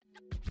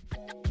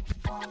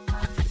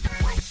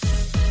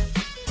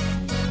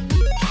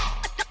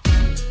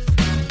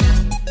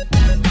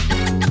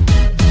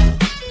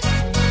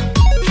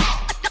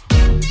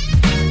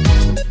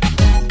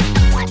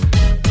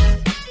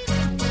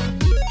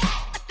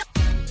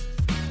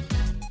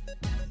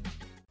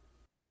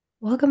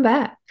Welcome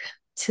back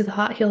to the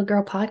Hot Heel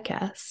Girl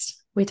podcast.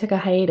 We took a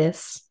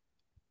hiatus,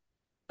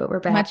 but we're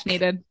Much back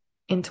needed.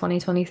 in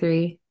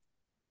 2023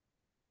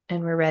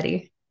 and we're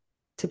ready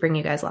to bring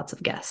you guys lots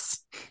of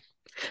guests.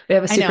 We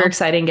have a I super know.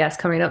 exciting guest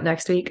coming up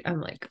next week.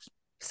 I'm like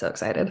so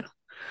excited.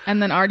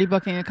 And then already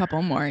booking a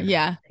couple more.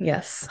 Yeah.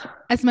 Yes.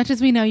 As much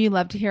as we know you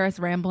love to hear us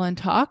ramble and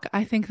talk,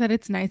 I think that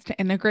it's nice to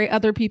integrate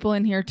other people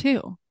in here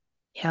too.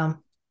 Yeah.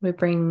 We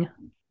bring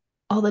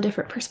all the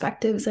different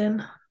perspectives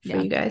in for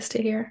Yeah. you guys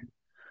to hear.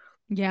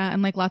 Yeah.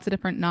 And like lots of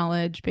different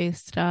knowledge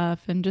based stuff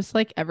and just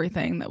like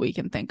everything that we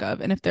can think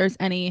of. And if there's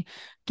any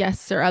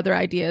guests or other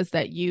ideas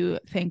that you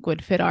think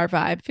would fit our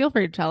vibe, feel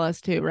free to tell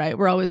us too, right?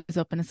 We're always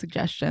open to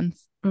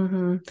suggestions.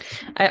 hmm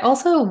I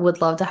also would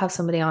love to have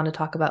somebody on to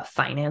talk about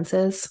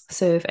finances.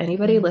 So if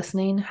anybody Mhm.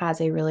 listening has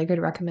a really good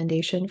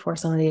recommendation for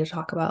somebody to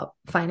talk about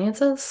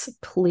finances,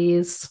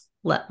 please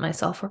let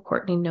myself or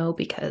Courtney know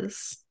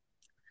because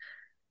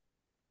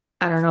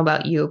I don't know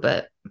about you,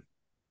 but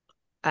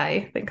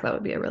I think that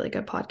would be a really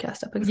good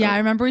podcast Yeah. I episode.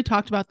 remember we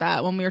talked about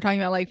that when we were talking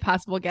about like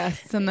possible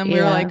guests. And then we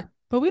were Yeah. like,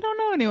 but we don't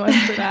know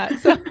anyone for that.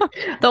 So,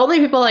 The only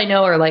people I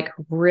know are like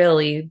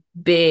really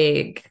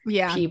big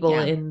yeah. people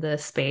Yeah. in the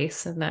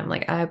space. And I'm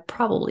like, I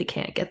probably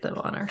can't get them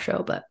on our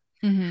show, but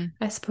hmm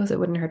I suppose it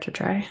wouldn't hurt to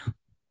try.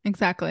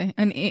 Exactly.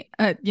 An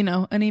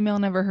email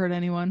never hurt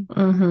anyone.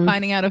 hmm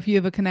Finding out if you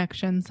have a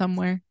connection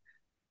somewhere,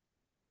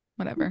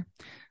 whatever.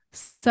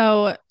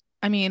 So,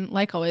 I mean,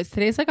 like always,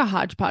 today's like a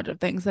hodgepodge of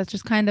things. That's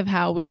just kind of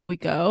how we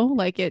go.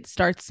 Like it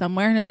starts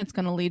somewhere and it's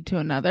going to lead to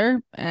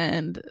another.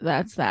 And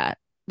that's that.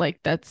 Like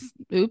that's,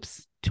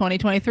 oops,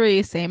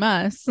 2023, same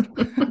us.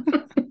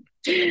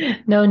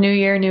 No new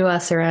year, new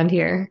us around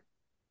here.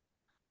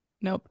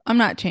 Nope, I'm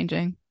not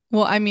changing.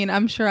 Well, I mean,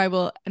 I'm sure I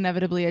will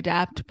inevitably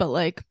adapt, but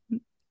like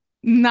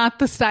not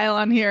the style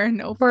on here.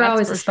 Nope, We're that's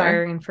always for sure.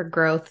 aspiring for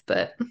growth,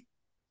 but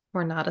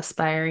we're not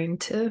aspiring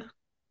to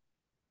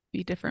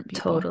Be different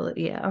people.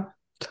 totally, yeah,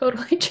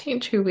 totally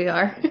change who we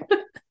are.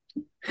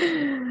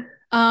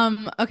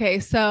 Okay,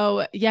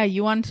 so yeah,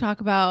 you want to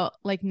talk about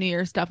like New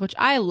Year stuff, which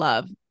I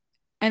love.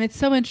 And it's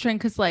so interesting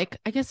because like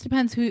I guess it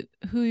depends who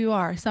you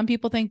are. Some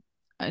people think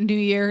a New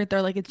Year,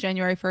 they're like it's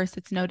January 1st,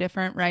 it's no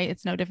different, right?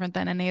 It's no different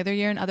than any other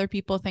year. And other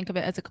people think of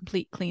it as a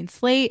complete clean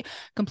slate,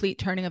 complete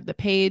turning of the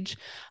page.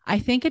 I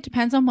think it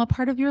depends on what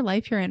part of your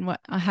life you're in,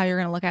 what how you're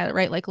gonna look at it,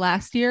 right? Like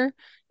last year,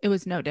 it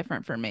was no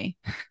different for me.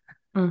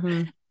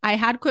 hmm I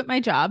had quit my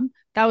job.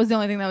 That was the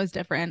only thing that was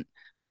different,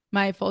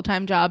 my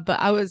full-time job, but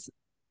I was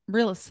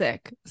real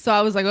sick. So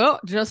I was like, oh,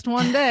 just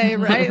one day,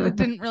 right? It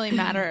didn't really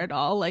matter at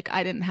all. Like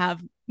I didn't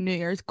have New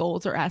Year's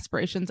goals or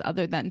aspirations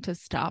other than to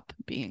stop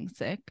being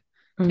sick,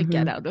 to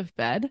get hmm out of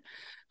bed.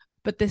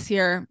 But this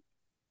year,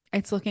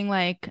 it's looking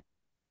like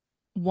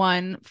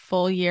one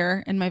full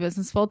year in my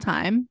business full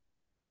time.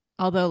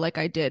 Although, like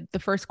I did the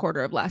first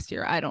quarter of last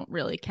year, I don't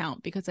really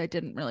count because I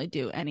didn't really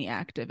do any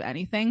active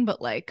anything.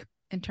 But like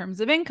in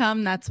terms of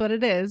income, that's what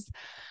it is.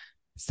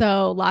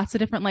 So lots of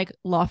different like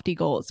lofty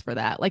goals for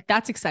that. Like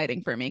that's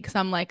exciting for me because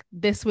I'm like,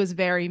 this was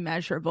very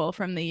measurable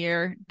from the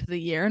year to the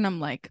year. And I'm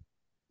like,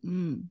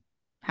 mm,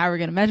 how are we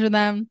going to measure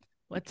them?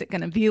 What's it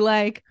going to be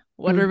like?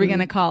 What are we going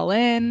hmm to call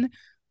in?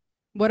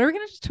 What are we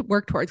going to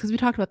work towards? Because we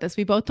talked about this.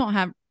 We both don't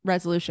have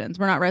resolutions.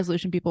 We're not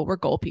resolution people. We're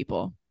goal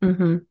people.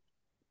 hmm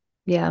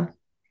Yeah,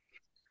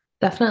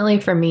 definitely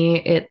for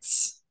me,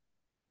 it's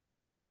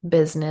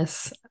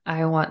business.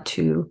 I want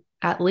to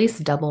at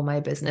least double my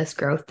business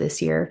growth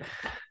this year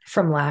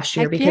from last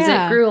year Heck because it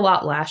yeah. grew a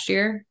lot last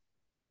year,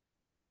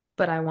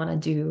 but I want to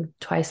do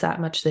twice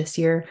that much this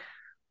year,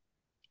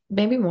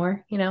 maybe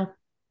more,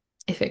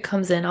 if it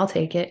comes in, I'll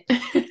take it.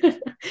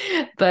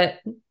 But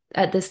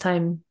at this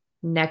time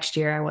next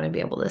year, I want to be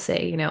able to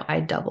say, I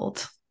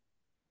doubled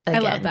I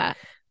love again that.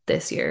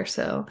 this year.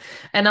 So,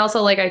 and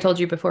also, like I told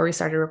you before we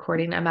started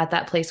recording, I'm at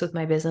that place with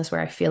my business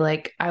where I feel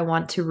like I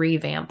want to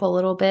revamp a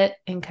little bit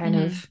and kind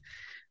Mm-hmm. of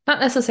not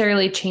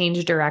necessarily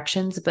change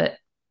directions, but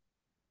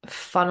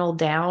funnel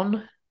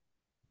down,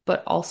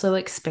 but also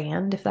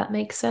expand, if that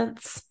makes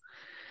sense.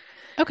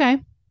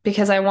 Okay.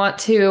 Because I want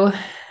to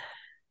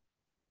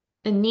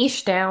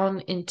niche down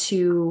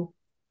into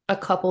a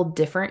couple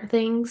different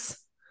things,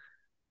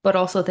 but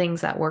also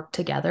things that work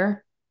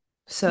together.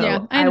 Yeah,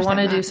 So I I want understand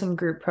to do that. some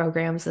group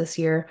programs this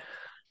year.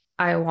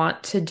 I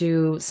want to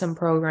do some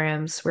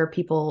programs where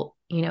people,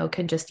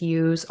 can just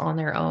use on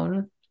their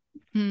own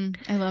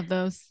I love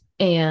those.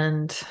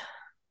 and,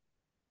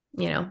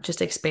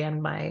 just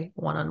expand my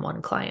one on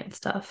one client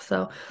stuff.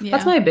 So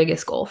that's Yeah. my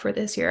biggest goal for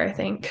this year, I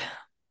think.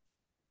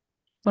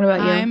 What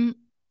about you? I'm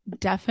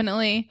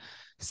definitely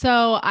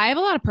so I have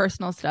a lot of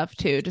personal stuff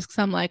too, just because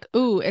I'm like,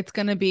 ooh, it's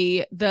gonna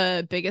be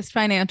the biggest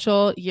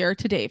financial year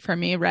to date for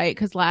me, right?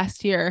 Because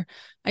last year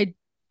I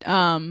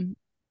um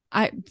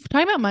I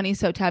talking about money is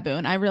so taboo,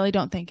 and I really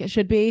don't think it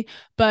should be.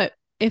 But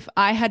if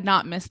I had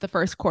not missed the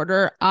first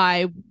quarter,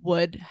 I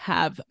would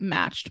have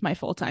matched my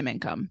full-time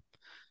income.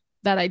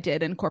 that I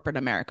did in corporate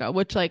America,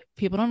 which like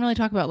people don't really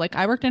talk about. Like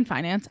I worked in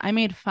finance. I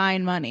made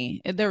fine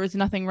money. There was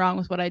nothing wrong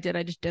with what I did.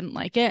 I just didn't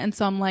like it. And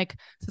so I'm like,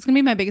 so it's going to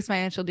be my biggest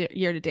financial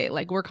year to date.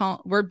 Like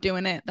we're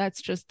doing it.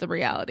 That's just the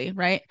reality,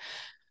 right?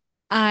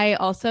 I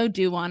also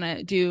do want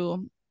to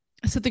do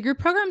so the group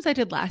programs I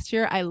did last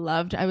year, I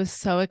loved. I was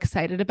so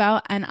excited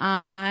about, and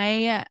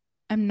I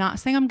am not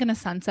saying I'm going to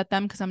sunset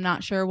them because I'm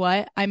not sure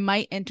what. I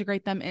might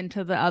integrate them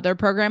into the other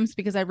programs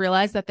because I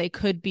realized that they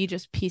could be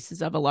just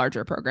pieces of a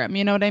larger program.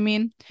 You know what I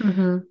mean?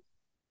 Mm-hmm.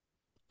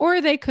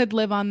 Or they could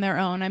live on their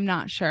own. I'm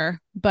not sure,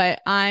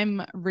 but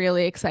I'm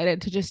really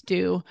excited to just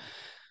do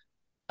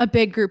a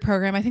big group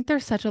program. I think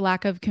there's such a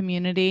lack of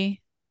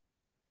community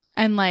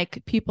and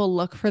like people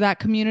look for that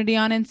community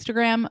on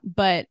Instagram,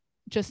 but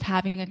just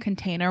having a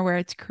container where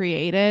it's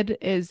created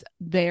is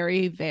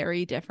very,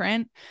 very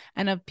different,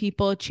 and of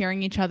people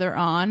cheering each other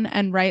on.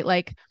 And right,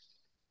 like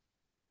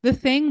the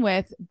thing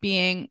with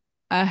being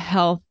a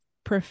health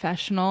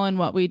professional and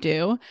what we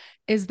do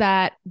is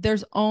that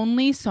there's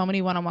only so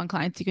many one-on-one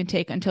clients you can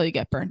take until you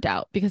get burnt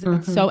out because it's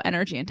Mm-hmm. so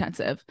energy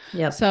intensive.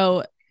 Yep.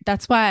 So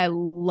that's why I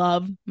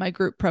love my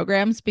group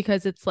programs,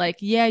 because it's like,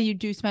 yeah, you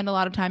do spend a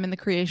lot of time in the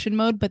creation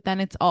mode, but then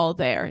it's all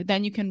there.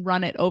 Then you can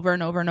run it over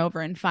and over and over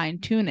and fine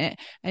tune it.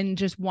 And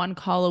just one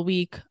call a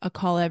week, a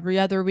call every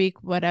other week,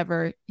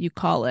 whatever you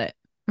call it.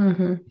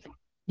 Mm-hmm.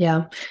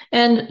 Yeah.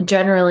 And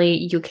generally,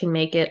 you can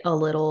make it a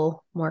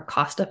little more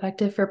cost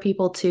effective for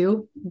people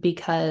too,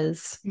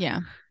 because, Yeah.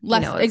 you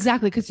Less, know,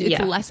 exactly. Because it's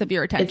yeah, less of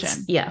your it's,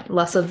 attention. yeah,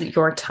 less of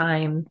your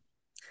time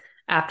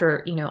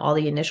after, all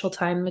the initial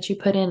time that you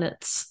put in,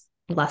 it's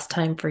less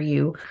time for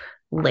you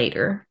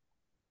later.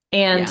 Yeah.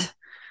 And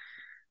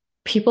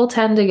people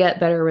tend to get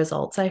better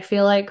results, I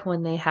feel like,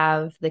 when they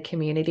have the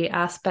community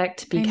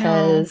aspect I know.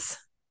 because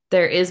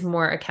there is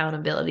more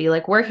accountability.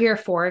 Like, we're here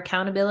for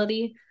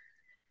accountability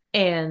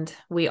and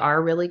we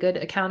are really good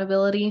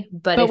accountability.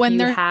 But But if when you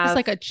there's have,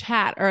 like a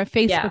chat or a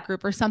Facebook yeah,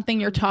 group or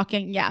something, you're mhm,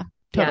 talking. Yeah,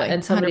 yeah, totally.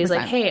 and somebody's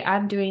like, 100%. hey,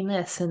 I'm doing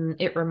this, and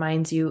it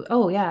reminds you,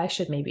 oh, yeah, I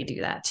should maybe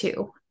do that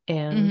too.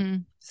 And Hmm.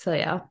 so,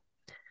 yeah,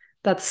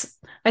 that's,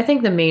 I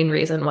think, the main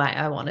reason why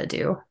I want to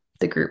do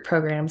the group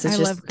programs is I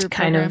just love to group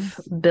kind of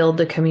programs. build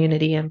the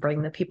community and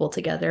bring the people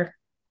together.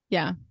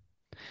 Yeah.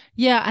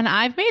 Yeah. And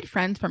I've made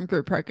friends from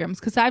group programs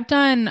because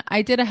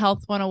I did a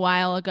health one a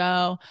while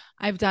ago.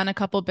 I've done a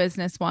couple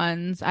business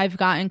ones. I've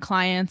gotten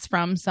clients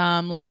from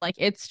some. Like,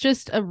 it's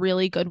just a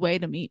really good way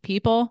to meet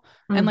people.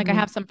 And like, I Mm-hmm.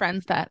 have some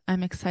friends that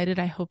I'm excited.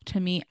 I hope to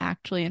meet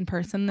actually in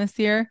person this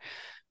year.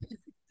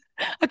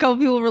 A couple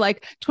people were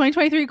like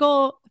 2023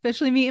 goal,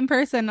 officially meet in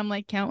person. I'm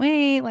like, can't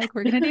wait. Like,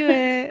 we're gonna do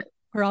it.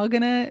 We're all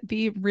gonna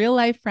be real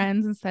life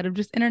friends instead of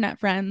just internet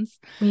friends.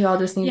 You all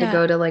just need to Yeah,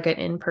 go to like an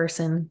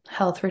in-person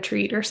health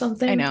retreat or I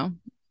something. know.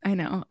 I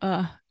know.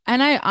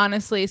 And I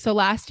honestly, so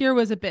last year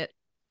was a bit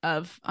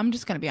of, I'm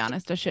just gonna be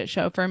honest, a shit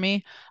show for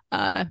me.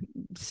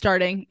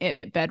 Starting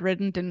it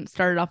bedridden didn't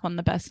start it off on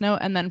the best note.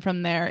 And then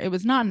from there, it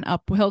was not an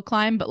uphill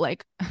climb, but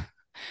like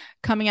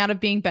coming out of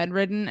being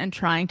bedridden and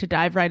trying to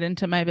dive right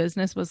into my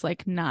business was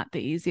like not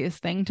the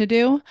easiest thing to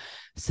do.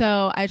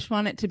 So I just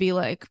want it to be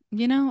like,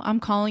 I'm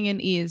calling in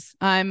ease.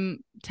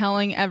 I'm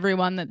telling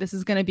everyone that this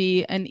is going to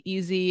be an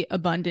easy,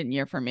 abundant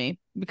year for me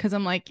because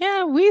I'm like,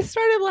 yeah, we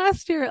started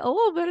last year a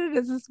little bit. It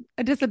is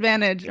a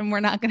disadvantage and we're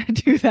not going to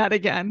do that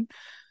again.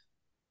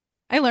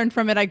 I learned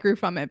from it. I grew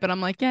from it, but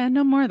I'm like, yeah,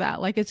 no more of that.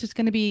 Like, it's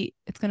going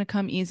to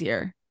come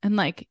easier. And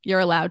like,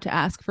 you're allowed to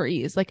ask for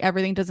ease. Like,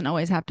 everything doesn't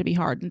always have to be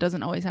hard and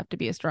doesn't always have to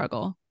be a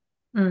struggle.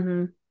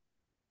 Mm-hmm.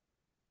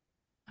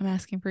 I'm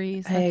asking for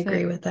ease. I That's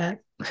agree it. with that.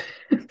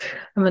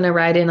 I'm gonna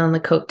ride in on the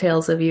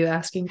coattails of you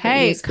asking for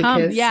Hey, ease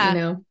come. because,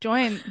 Yeah.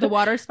 Join. The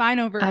water's fine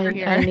over I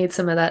here. need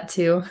some of that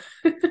too.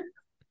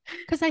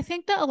 Because I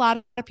think that a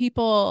lot of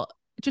people,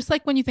 just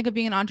like when you think of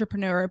being an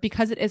entrepreneur,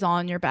 because it is all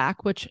on your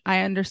back, which I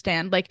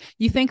understand, like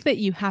you think that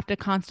you have to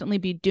constantly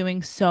be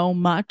doing so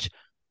much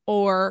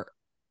or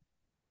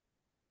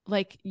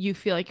like you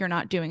feel like you're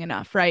not doing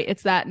enough, right?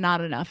 It's that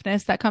not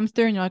enoughness that comes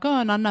through, and you're like,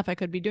 oh, not enough. I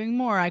could be doing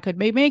more. I could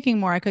be making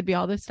more. I could be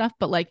all this stuff.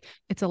 But like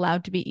it's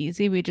allowed to be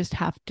easy. We just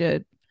have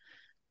to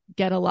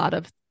get a lot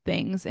of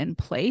things in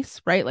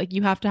place, right? Like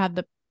you have to have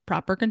the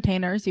proper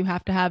containers, you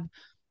have to have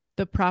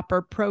the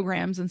proper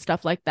programs and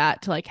stuff like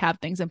that to like have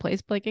things in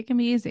place. But like it can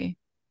be easy.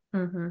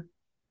 Mm-hmm.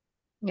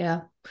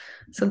 Yeah.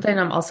 Something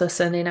I'm also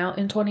sending out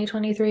in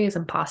 2023 is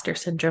imposter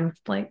syndrome.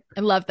 Like,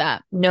 I love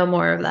that. no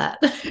more of that.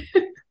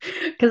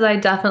 Because I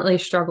definitely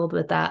struggled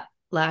with that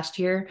last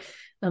year.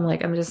 I'm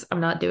like, I'm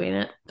not doing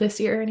it this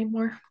year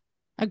anymore.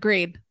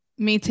 Agreed.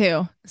 Me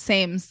too.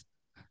 Sames.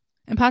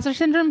 Imposter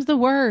syndrome's the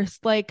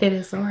worst. Like It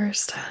is the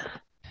worst.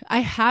 I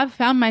have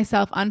found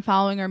myself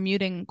unfollowing or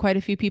muting quite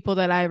a few people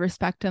that I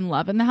respect and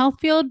love in the health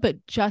field, but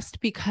just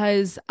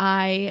because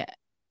I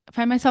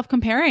find myself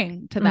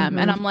comparing to them.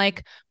 And Mm-hmm. I'm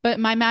like, but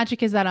my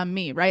magic is that I'm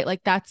me, right?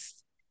 Like that's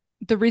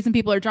the reason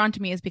people are drawn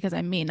to me is because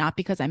I'm me, not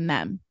because I'm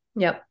them.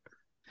 Yep.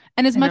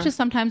 And as I much know. as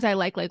sometimes I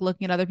like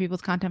looking at other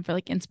people's content for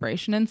like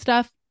inspiration and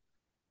stuff,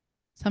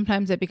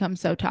 sometimes it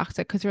becomes so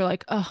toxic because you're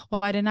like, oh,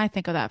 well, why didn't I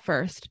think of that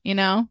first? You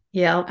know?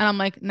 Yeah. And I'm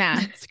like, nah,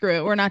 screw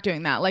it. We're not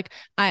doing that. Like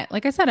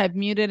I said, I've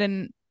muted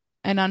and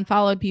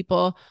unfollowed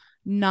people,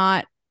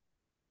 not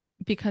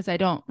because I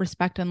don't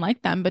respect and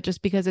like them, but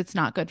just because it's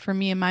not good for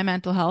me and my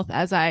mental health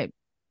as I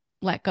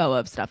let go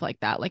of stuff like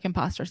that, like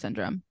imposter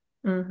syndrome.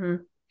 Mm-hmm.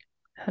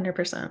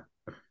 100%.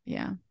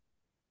 Yeah.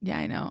 Yeah,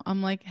 I know.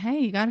 I'm like, hey,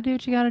 you got to do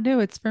what you got to do.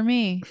 It's for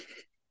me.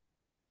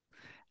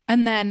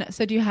 And then,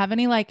 so do you have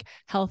any like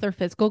health or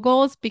physical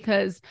goals?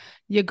 Because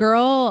your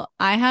girl,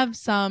 I have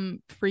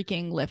some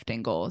freaking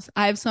lifting goals.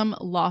 I have some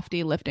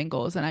lofty lifting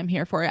goals and I'm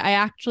here for it. I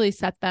actually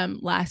set them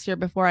last year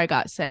before I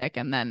got sick.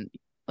 And then,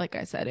 like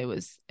I said, it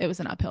was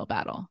an uphill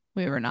battle.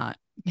 We were not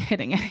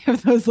hitting any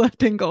of those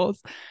lifting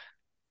goals.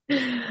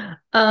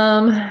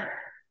 Um,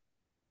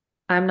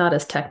 I'm not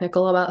as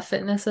technical about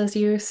fitness as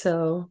you,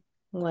 so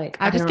like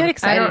I just get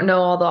I don't excited.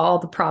 know all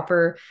the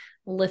proper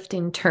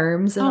lifting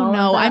terms and Oh all of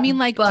no. I that, mean,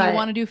 like, do you want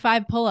but to do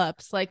 5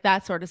 pull-ups? Like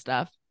that sort of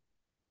stuff.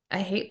 I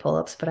hate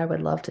pull-ups, but I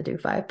would love to do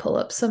 5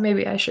 pull-ups, so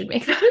maybe I should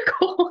make that a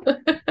goal.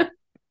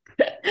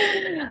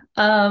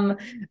 Um,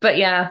 but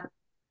yeah,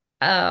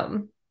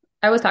 um,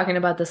 I was talking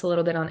about this a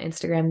little bit on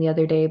Instagram the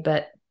other day,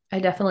 but I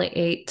definitely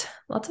ate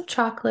lots of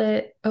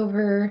chocolate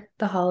over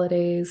the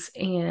holidays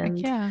Heck and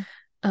yeah.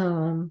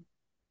 um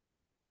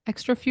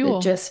Extra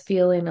fuel. just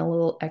feeling a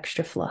little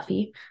extra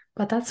fluffy,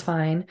 but that's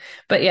fine.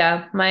 But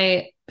yeah,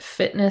 my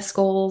fitness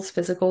goals,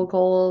 physical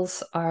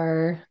goals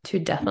are to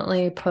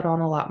definitely put on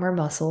a lot more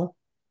muscle.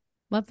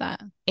 Love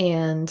that.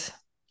 And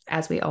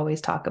as we always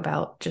talk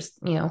about, just,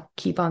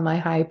 keep on my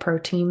high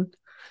protein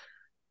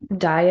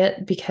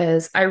diet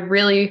because I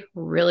really,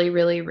 really,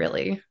 really,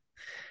 really,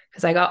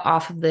 because I got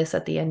off of this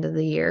at the end of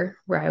the year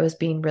where I was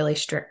being really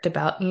strict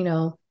about,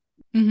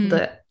 Mm-hmm.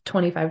 the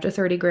 25 to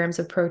 30 grams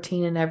of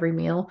protein in every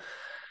meal,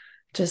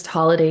 just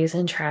holidays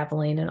and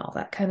traveling and all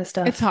that kind of It's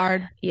stuff.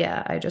 hard.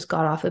 Yeah, I just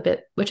got off a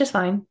bit, which is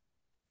fine.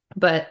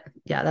 But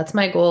yeah, that's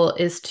my goal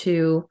is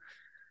to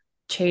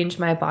change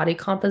my body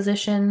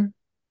composition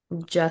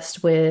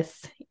just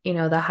with,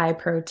 the high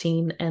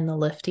protein and the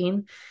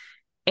lifting.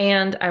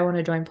 And I want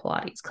to join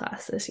Pilates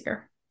class this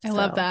year. I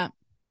love So that.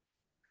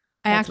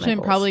 I that's my actually am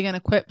goals. probably going to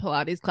quit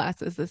Pilates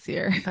classes this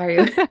year. Are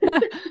you?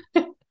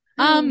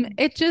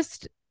 It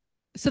just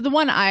so the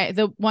one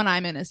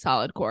I'm in is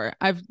solid core.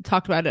 I've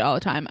talked about it all the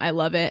time. I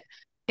love it.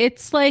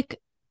 It's like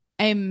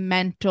a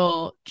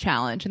mental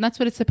challenge, and that's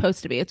what it's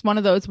supposed to be. It's one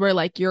of those where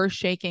like you're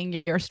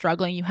shaking, you're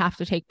struggling, you have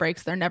to take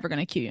breaks. They're never going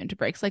to cue you into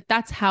breaks. Like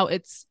that's how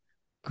it's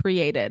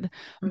created.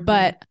 Hmm.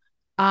 But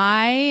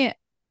I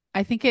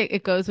I think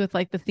it goes with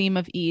like the theme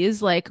of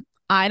ease. Like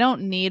I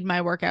don't need my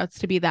workouts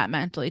to be that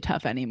mentally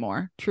tough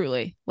anymore,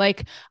 truly.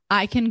 Like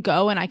I can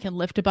go and I can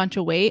lift a bunch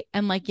of weight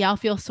and like, yeah, I'll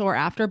feel sore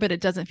after, but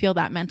it doesn't feel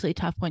that mentally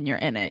tough when you're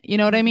in it. You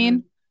know what I Hmm.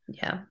 mean?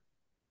 Yeah.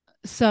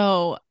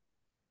 So,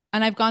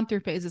 and I've gone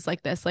through phases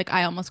like this. Like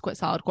I almost quit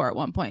solid core at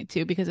one point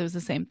too, because it was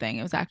the same thing.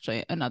 It was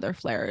actually another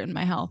flare in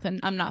my health. And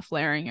I'm not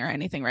flaring or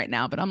anything right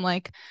now, but I'm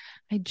like,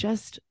 I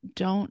just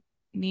don't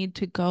need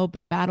to go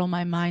battle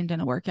my mind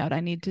in a workout.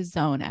 I need to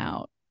zone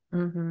out.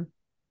 Hmm.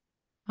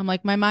 I'm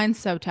like, my mind's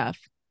so tough.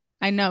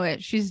 I know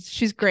it.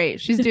 She's great.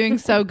 She's doing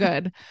so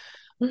good.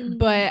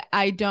 But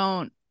I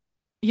don't,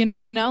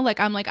 like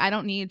I'm like, I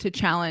don't need to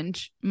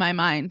challenge my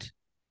mind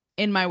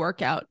in my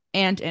workout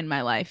and in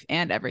my life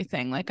and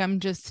everything. Like I'm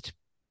just,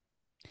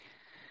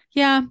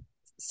 yeah,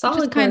 just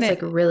Solid core kind is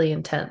of, like really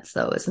intense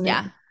though, isn't it?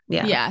 yeah.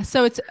 Yeah. Yeah.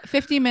 So it's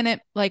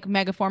 50-minute like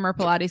Megaformer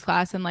Pilates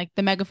class. And like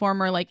the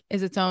Megaformer like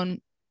is its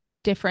own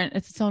different,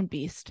 it's its own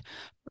beast.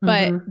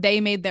 But Hmm. they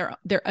made their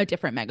a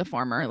different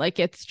Megaformer. Like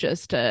it's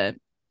just a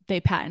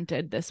they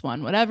patented this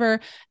one, whatever.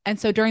 And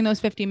so during those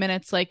 50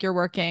 minutes, like you're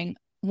working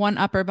one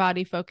upper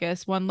body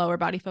focus, one lower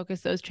body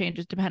focus, those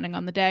changes depending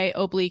on the day,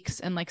 obliques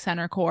and like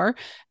center core.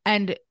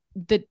 And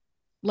the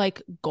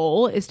like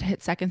goal is to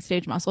hit second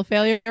stage muscle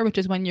failure, which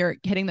is when you're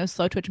hitting those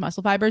slow twitch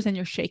muscle fibers and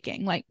you're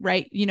shaking, like,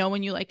 right,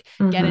 when you like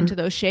get into Hmm.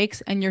 those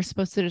shakes and you're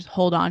supposed to just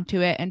hold on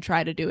to it and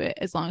try to do it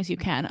as long as you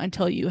can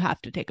until you have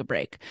to take a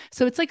break.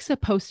 So it's like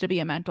supposed to be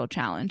a mental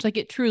challenge, like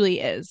it truly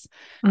is.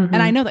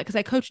 And I Hmm. know that because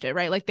I coached it,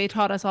 right? Like they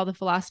taught us all the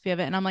philosophy of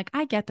it, and I'm like,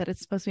 I get that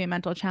it's supposed to be a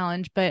mental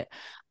challenge, but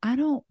I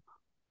don't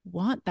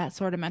want that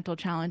sort of mental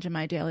challenge in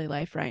my daily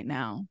life right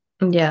now.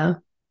 Yeah.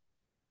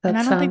 And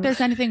That I don't think sounds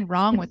there's anything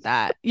wrong with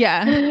that.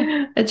 Yeah.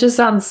 it just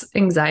sounds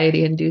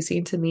anxiety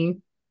inducing to me,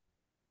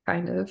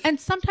 kind of. And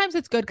sometimes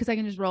it's good because I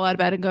can just roll out of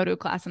bed and go to a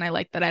class, and I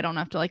like that I don't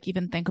have to like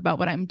even think about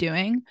what I'm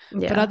doing.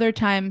 But Yeah. other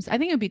times I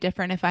think it would be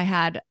different if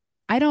I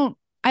don't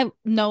I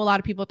know a lot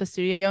of people at the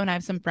studio and I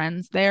have some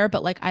friends there,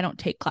 but like I don't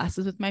take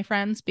classes with my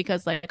friends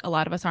because like a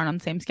lot of us aren't on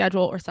the same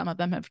schedule or some of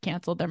them have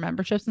canceled their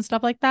memberships and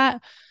stuff like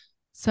that.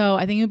 So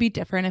I think it would be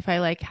different if I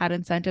like had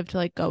incentive to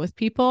like go with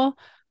people,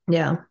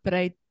 Yeah. but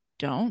I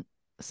don't.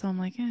 So I'm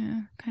like,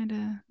 kind of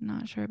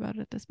not sure about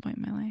it at this point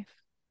in my life.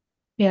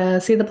 Yeah,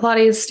 see the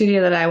Pilates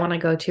studio that I want to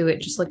go to,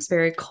 it just looks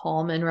very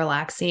calm and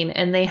relaxing.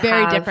 And they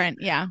Very have different.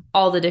 Yeah.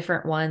 all the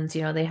different ones.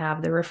 They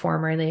have the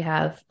reformer, they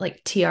have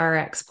like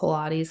TRX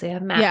Pilates, they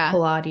have mat Yeah.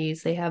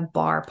 Pilates, they have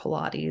bar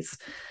Pilates.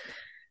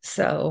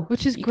 So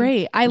Which is you can,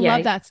 great. I love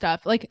yeah. that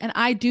stuff. Like, and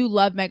I do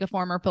love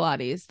Megaformer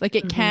Pilates. Like,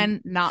 it Hmm.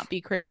 can not be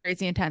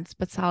crazy intense,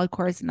 but solid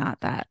core is not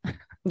that.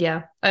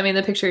 Yeah. I mean,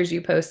 the pictures you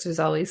post is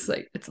always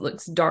like it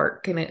looks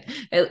dark and it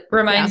Yeah.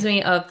 reminds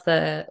me of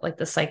the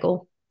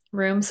cycle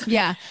rooms.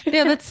 Yeah.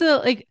 Yeah. That's the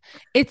like,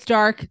 it's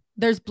dark.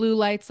 There's blue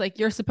lights. Like,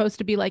 you're supposed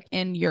to be like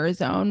in your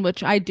zone,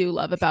 which I do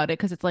love about it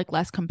because it's like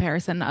less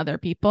comparison to other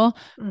people.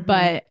 Hmm.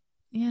 But,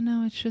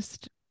 it's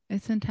just,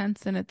 it's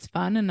intense and it's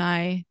fun. And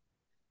I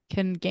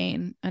can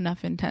gain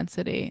enough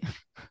intensity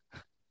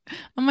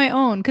on my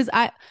own because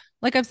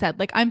like I've said,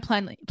 like I'm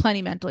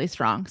plenty mentally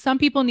strong. Some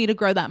people need to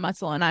grow that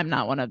muscle, and I'm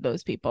not one of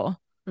those people.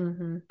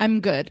 Hmm.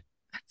 I'm good.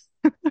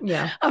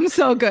 Yeah. I'm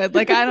so good.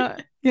 Like I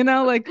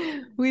don't, like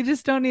we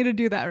just don't need to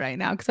do that right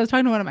now. Because I was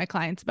talking to one of my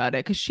clients about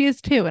it because she is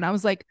too, and I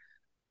was like,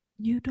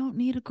 you don't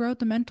need to grow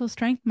the mental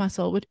strength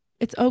muscle.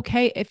 It's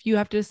okay if you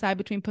have to decide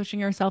between pushing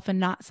yourself and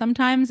not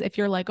sometimes if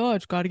you're like, oh,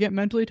 it's got to get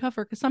mentally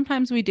tougher because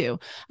sometimes we do.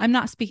 I'm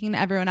not speaking to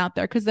everyone out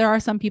there because there are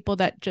some people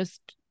that just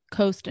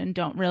coast and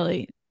don't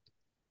really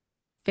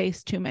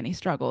face too many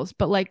struggles.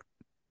 But like,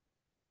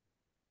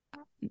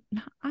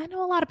 I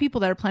know a lot of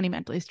people that are plenty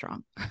mentally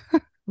strong.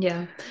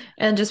 Yeah.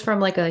 And just from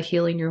like a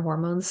healing your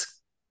hormones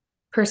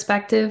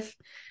perspective,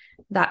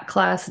 that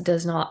class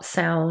does not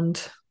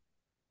sound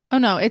Oh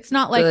no, it's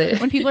not like good.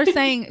 when people are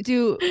saying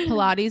do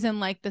Pilates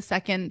in like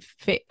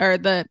the or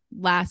the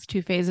last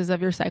two phases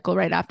of your cycle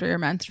right after your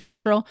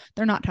menstrual,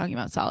 they're not talking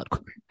about solid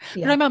core. They're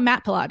Yeah. talking about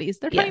mat Pilates.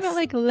 They're talking about Yes.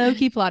 like low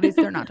key Pilates.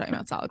 They're not talking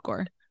about solid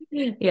core.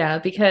 Yeah,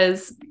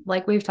 because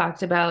like we've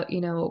talked about,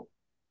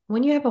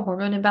 when you have a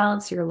hormone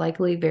imbalance, you're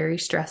likely very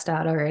stressed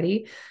out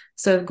already.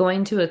 So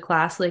going to a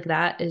class like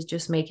that is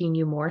just making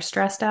you more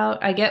stressed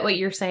out. I get what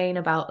you're saying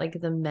about like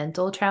the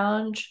mental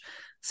challenge.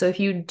 So if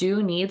you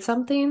do need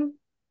something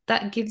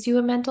that gives you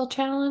a mental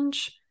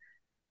challenge,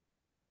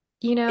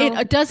 you It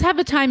know, does have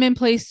a time and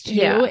place too.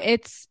 yeah,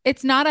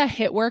 It's not a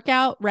hit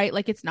workout, right?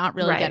 Like it's not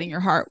really getting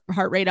right. your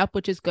heart rate up,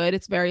 which is good.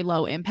 It's very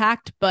low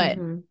impact, but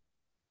Hmm.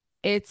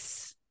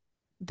 it's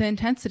the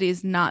intensity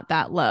is not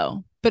that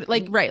low. But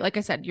like, right, like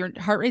I said, your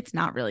heart rate's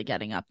not really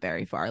getting up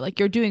very far. Like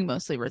you're doing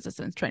mostly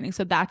resistance training.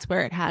 So that's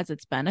where it has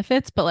its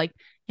benefits. But like,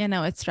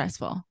 it's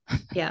stressful.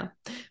 Yeah.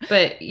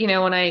 But,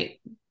 when I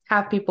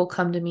have people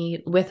come to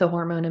me with a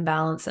hormone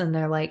imbalance and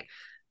they're like,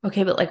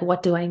 okay, but like,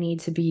 what do I need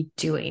to be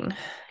doing?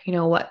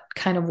 What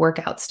kind of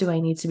workouts do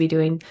I need to be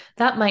doing?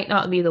 That might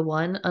not be the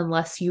one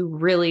unless you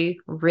really,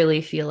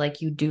 really feel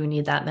like you do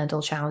need that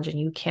mental challenge and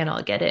you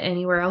cannot get it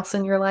anywhere else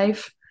in your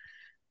life.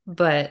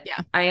 But Yeah.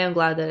 I am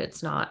glad that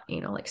it's not,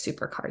 like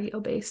super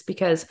cardio based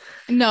because,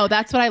 No,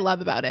 that's what I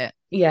love about it.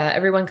 yeah,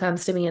 everyone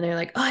comes to me and they're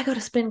like, oh, I go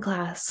to spin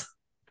class.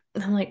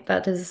 And I'm like,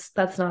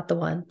 that's not the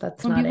one.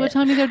 That's When not people are it.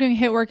 telling me they're doing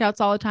HIIT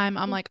workouts all the time,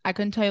 I'm like, I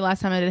couldn't tell you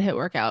last time I did a HIIT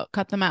workout.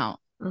 Cut them out.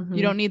 You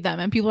Hmm. don't need them.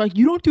 And people are like,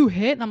 you don't do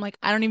HIIT? And I'm like,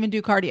 I don't even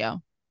do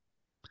cardio.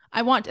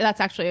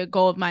 That's actually a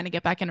goal of mine to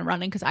get back into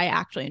running because I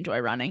actually enjoy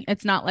running.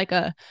 It's not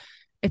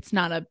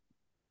a,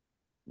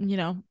 you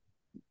know,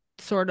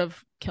 sort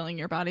of killing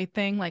your body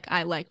thing. Like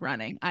I like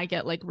running. I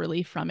get like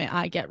relief from it.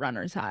 I get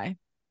runner's high.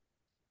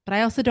 But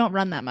I also don't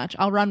run that much.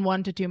 I'll run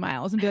 1 to 2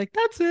 miles and be like,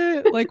 that's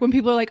it. Like when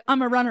people are like,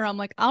 I'm a runner, I'm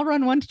like, I'll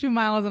run 1 to 2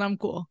 miles and I'm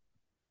cool.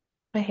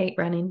 I hate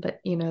running, but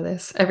you know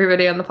this.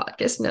 Everybody on the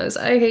podcast knows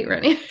I hate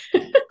running.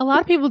 A lot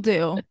of people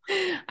do.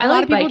 I A lot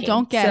like of people biking.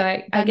 don't So get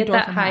I that get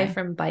that endorphin high high.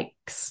 from bike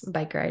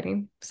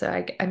riding.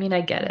 So I mean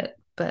I get it,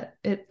 but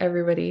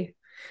everybody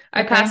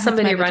I Your brain passed hates my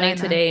somebody running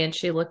vagina. today and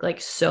she looked like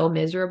so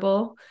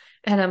miserable.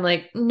 And I'm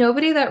like,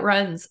 nobody that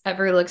runs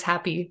ever looks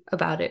happy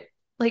about it.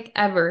 Like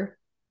ever.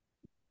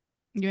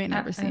 You ain't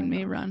never I seen don't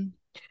me know. run.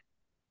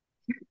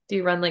 Do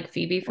you run like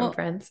Phoebe from Well,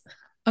 Friends?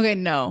 okay,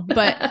 no,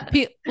 but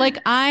like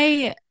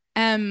I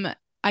am,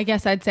 I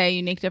guess I'd say a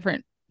unique,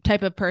 different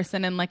type of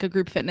person in like a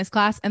group fitness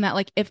class, and that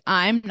like if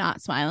I'm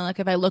not smiling, like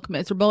if I look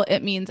miserable, it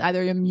means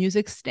either your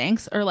music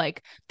stinks or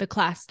like the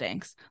class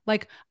stinks.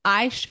 Like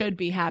I should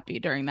be happy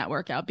during that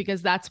workout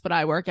because that's what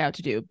I work out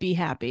to do, be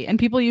happy. And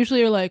people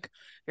usually are like,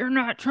 "You're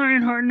not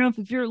trying hard enough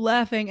if you're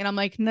laughing," and I'm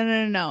like, "No,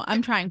 no, no, no,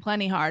 I'm trying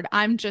plenty hard.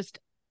 I'm just."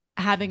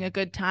 Having a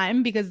good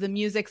time because the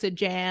music's a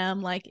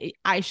jam like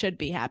I should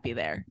be happy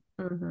there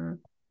Hmm.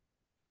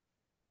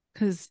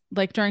 because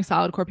like during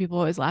solid core people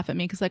always laugh at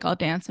me because like I'll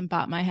dance and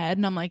bop my head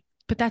and I'm like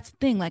but that's the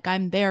thing like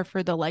I'm there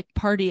for the like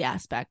party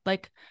aspect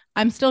like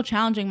I'm still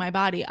challenging my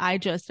body I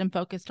just am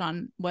focused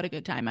on what a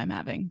good time I'm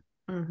having.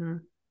 Hmm.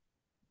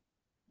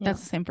 Yeah. That's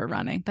the same for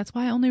running. That's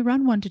why I only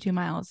run 1 to 2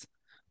 miles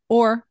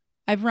or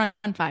I've run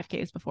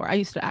 5Ks before. I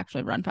used to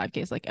actually run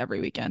 5Ks like every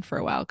weekend for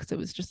a while because it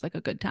was just like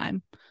a good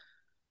time,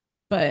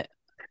 but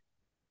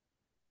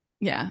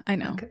yeah I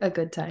know A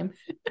good time.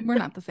 we're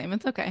not the same.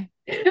 It's okay.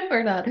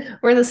 We're not.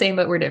 We're the same,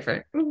 but we're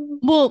different.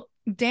 Well,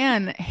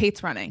 Dan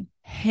hates running.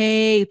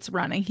 Hates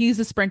running. He's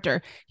a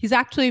sprinter. He's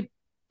actually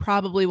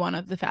probably one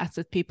of the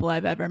fastest people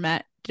I've ever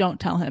met. Don't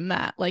tell him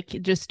that. Like,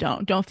 just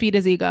don't feed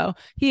his ego.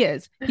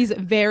 He's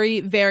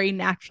very, very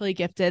naturally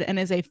gifted and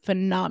is a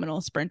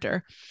phenomenal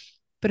sprinter.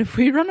 But if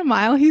we run a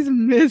mile, he's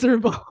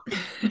miserable.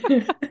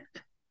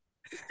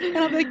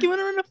 And I'm like, you want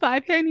to run a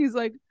 5K? And he's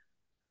like,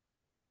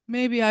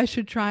 maybe I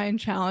should try and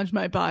challenge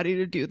my body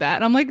to do that.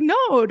 And I'm like,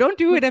 no, don't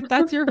do it if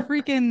that's your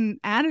freaking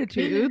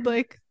attitude.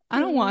 Like, I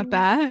don't want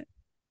that.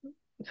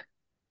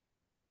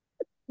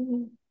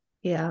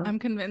 Yeah. I'm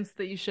convinced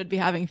that you should be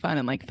having fun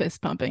and like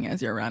fist pumping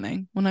as you're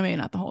running. Well, I mean,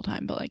 not the whole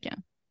time, but like, yeah.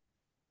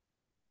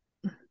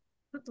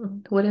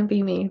 Wouldn't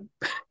be me.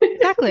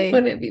 Exactly.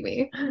 Wouldn't be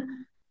me.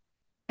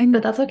 And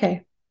But that's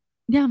okay.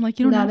 yeah, I'm like,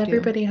 you don't Not have to.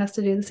 everybody has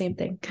to do the same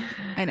thing.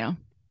 I know.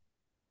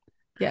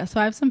 Yeah. So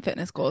I have some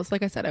fitness goals.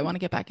 Like I said, I want to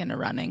get back into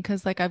running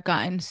because like I've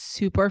gotten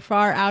super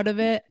far out of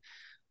it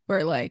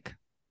where like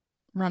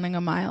running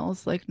a mile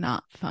is like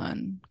not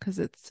fun because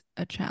it's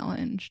a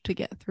challenge to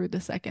get through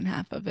the second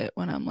half of it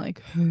when I'm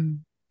like,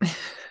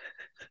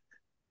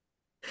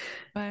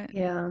 but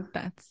Yeah.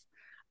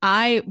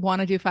 I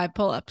want to do 5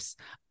 pull-ups.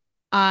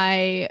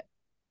 I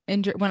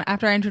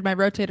after I injured my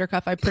rotator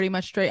cuff, I pretty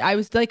much I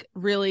was like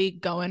really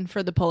going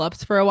for the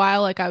pull-ups for a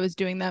while. Like I was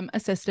doing them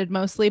assisted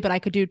mostly, but I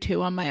could do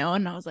 2 on my own.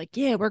 And I was like,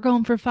 yeah, we're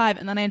going for 5.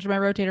 And then I injured my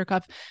rotator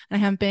cuff and I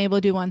haven't been able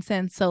to do one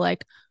since. So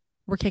like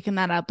we're kicking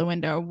that out the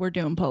window. We're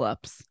doing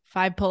pull-ups.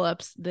 5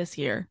 pull-ups this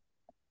year.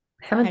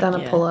 I haven't Heck done a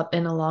yeah. pull-up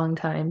in a long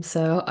time,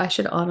 so I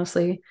should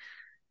honestly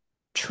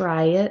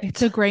try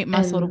It's it a great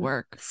muscle to and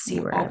work. see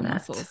where All the I'm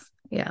at. muscles.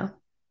 Yeah.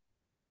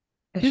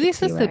 I Do the should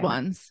see where assisted I'm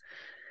at. ones.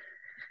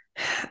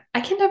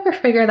 I can never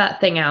figure that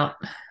thing out.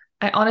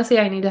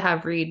 I need to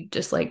have Reed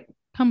just like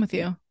Come with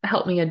you.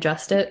 help me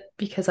adjust it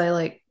because I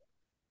like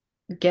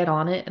get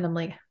on it and I'm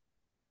like,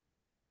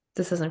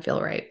 this doesn't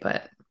feel right,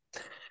 but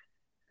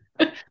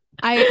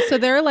So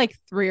there are like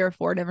 3 or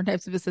 4 different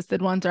types of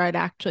assisted ones, or I'd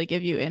actually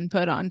give you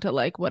input onto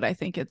like what I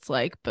think it's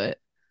like, but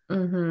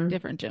hmm.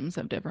 different gyms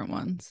have different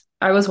ones.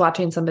 I was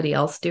watching somebody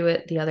else do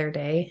it the other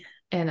day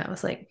and I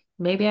was like,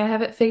 maybe I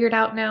have it figured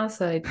out now,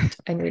 so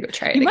I need to go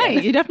try it You might,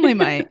 again. you definitely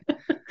might.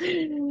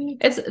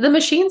 It's the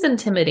machines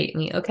intimidate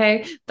me,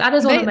 okay? That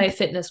is one of They my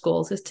fitness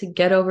goals is to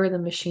get over the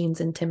machines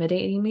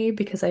intimidating me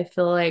because I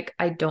feel like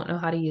I don't know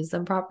how to use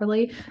them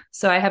properly.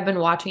 So I have been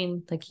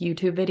watching like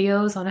YouTube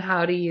videos on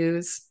how to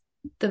use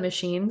the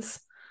machines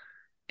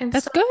and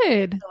that's stuff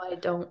good. so I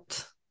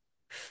don't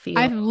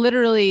I've feel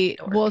literally,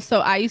 well, dork. so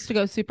I used to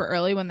go super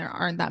early when there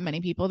aren't that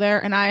many people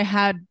there, and I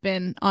had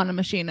been on a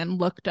machine and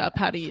looked up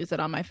how to use it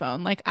on my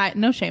phone. Like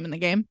no shame in the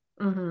game.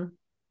 Hmm.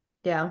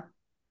 Yeah.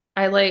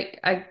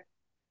 I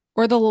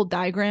Or the little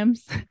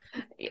diagrams.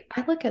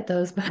 I look at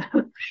those, but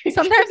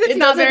Sometimes it's it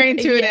not very doesn't,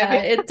 intuitive.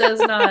 yeah, it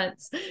does not.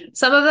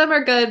 Some of them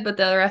are good, but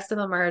the rest of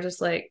them are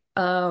just like,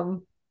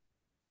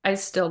 I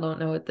still don't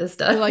know what this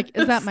You're like,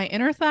 is that does. my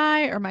inner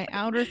thigh or my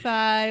outer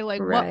thigh?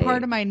 Like, what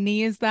part of Right. my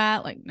knee is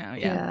that? Like, no,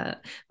 yeah. Yeah.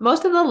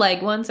 Most of the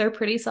leg ones are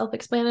pretty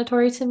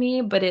self-explanatory to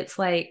me, but it's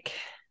like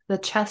the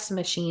chest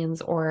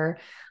machines or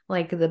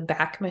like the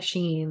back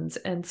machines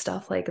and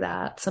stuff like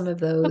that. Some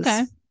of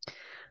Okay. those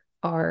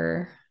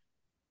are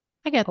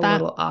I get a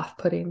that. little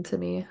off-putting to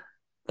me,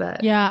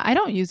 but Yeah, I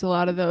don't use a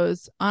lot of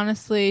those,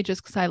 honestly,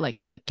 just because I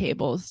like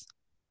cables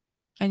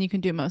and you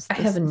can do most I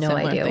of have the no similar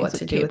idea things what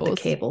to with do with the cables.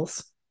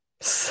 cables.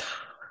 So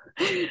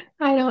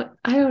I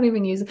don't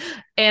even use it.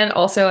 And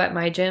also at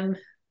my gym,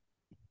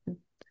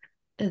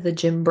 the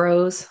gym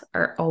bros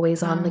are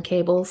always on the Uh,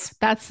 cables.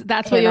 that's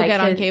what And you'll get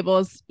on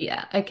cables.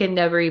 yeah, I can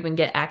never even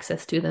get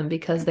access to them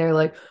because they're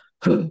like,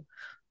 for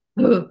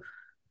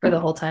the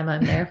whole time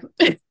I'm there.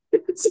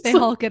 It's They just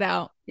like, hulk it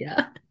out.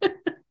 yeah.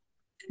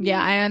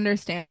 Yeah, I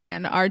understand.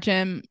 Our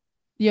gym,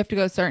 you have to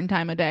go a certain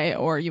time of day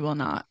or you will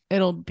not.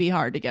 It'll be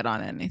hard to get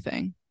on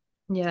anything.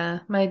 Yeah,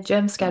 my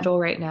gym So schedule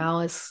right now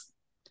is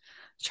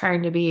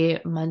trying to be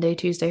Monday,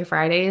 Tuesday,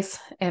 Fridays.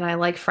 And I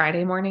like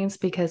Friday mornings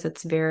because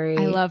it's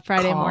I very love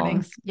Friday calm.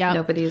 mornings. Yep.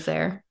 Nobody's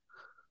there.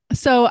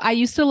 So I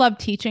used to love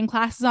teaching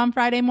classes on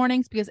Friday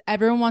mornings because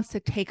everyone wants to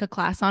take a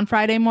class on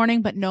Friday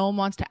morning, but no one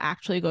wants to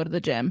actually go to the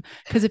gym.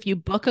 Because if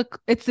you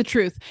it's the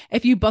truth.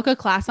 If you book a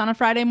class on a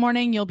Friday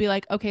morning, you'll be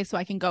like, okay, so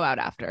I can go out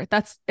after.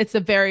 It's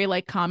a very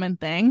like common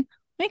thing.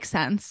 Makes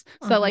sense.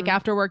 So like Hmm.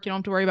 after work, you don't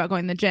have to worry about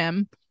going to the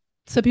gym.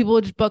 So people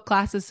will just book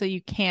classes so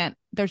you can't,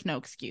 there's no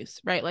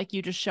excuse, right? Like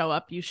you just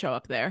you show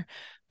up there.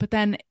 But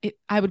then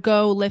I would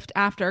go lift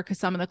after because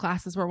some of the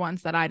classes were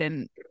ones that I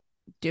didn't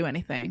do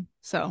anything.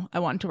 So I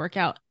wanted to work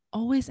out.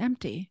 Always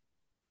empty.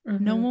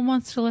 No Hmm. one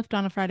wants to lift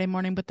on a Friday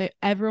morning, but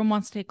everyone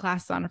wants to take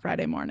classes on a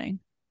Friday morning.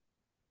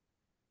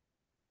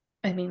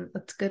 I mean,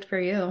 that's good for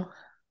you.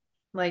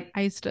 Like,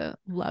 I used to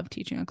love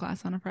teaching a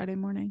class on a Friday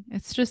morning.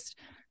 It's just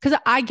because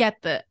I get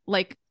that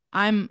like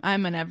I'm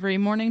an every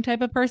morning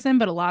type of person,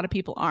 but a lot of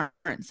people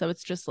aren't. So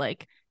it's just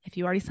like if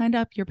you already signed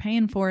up, you're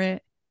paying for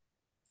it,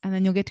 and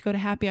then you'll get to go to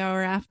happy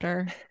hour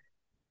after.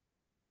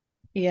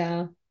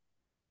 yeah,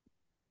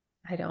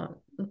 I don't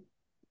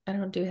I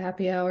don't do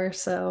happy hour,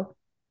 so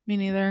Me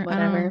neither. I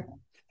don't. whatever.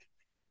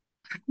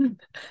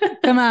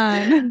 Come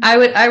on.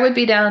 I would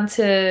be down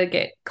to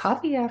get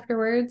coffee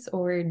afterwards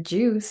or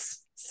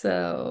juice.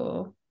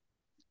 So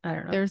I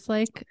don't know. There's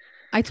like,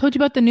 I told you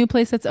about the new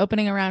place that's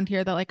opening around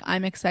here that like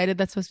I'm excited.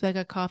 That's supposed to be like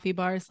a coffee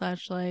bar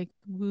slash like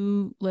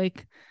woo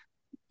like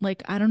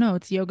I don't know,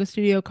 it's yoga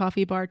studio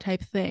coffee bar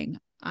type thing.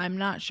 I'm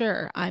not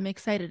sure. I'm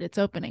excited. It's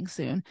opening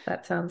soon.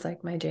 That sounds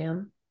like my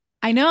jam.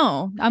 I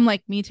know. I'm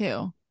like, me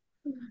too.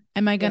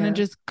 Am I gonna Yeah,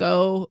 just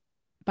go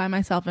by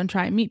myself and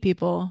try and meet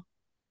people?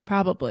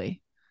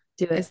 Probably.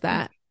 do Is it.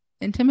 that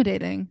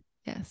intimidating?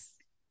 Yes.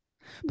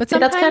 But See,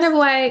 that's kind sometimes, of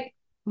why,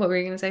 what were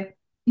you going to say?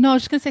 no, I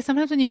was just gonna say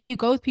sometimes when you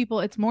go with people,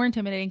 it's more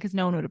intimidating because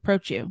no one would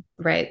approach you.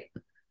 Right.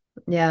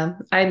 Yeah.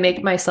 I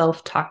make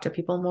myself talk to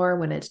people more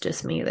when it's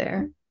just me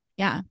there.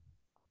 Yeah.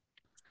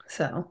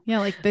 So, Yeah,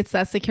 like it's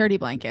that security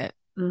blanket.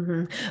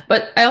 mhm.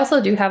 But I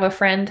also do have a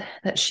friend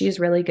that she's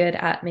really good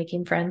at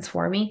making friends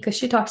for me because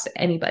she talks to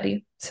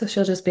anybody. So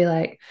she'll just be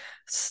like,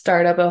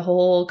 start up a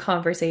whole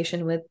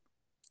conversation with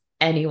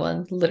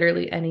anyone,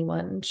 literally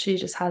anyone. She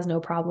just has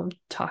no problem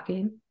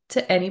talking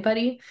to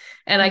anybody.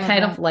 And I I love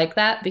kind of that. like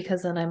that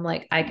because then I'm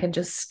like, I can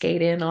just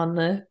skate in on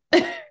the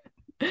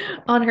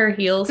on her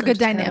It's heels a and good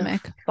just kind of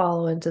dynamic.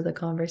 follow into the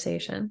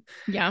conversation.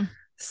 Yeah.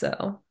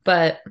 So,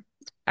 but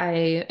I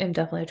am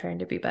definitely trying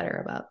to be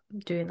better about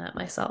doing that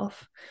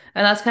myself.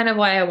 And that's kind of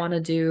why I want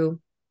to do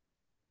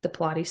the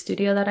Pilates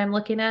studio that I'm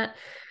looking at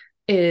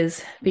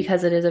is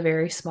because it is a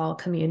very small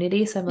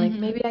community. So I'm like, Mm-hmm.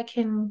 maybe I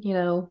can,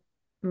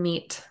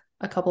 meet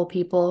a couple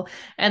people.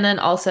 And then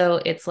also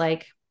it's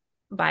like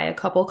buy a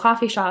couple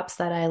coffee shops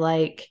that I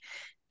like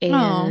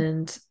Oh,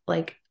 and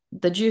like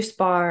the juice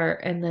bar.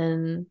 And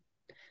then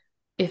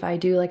if I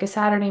do like a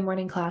Saturday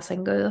morning class, I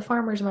can go to the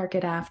farmer's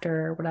market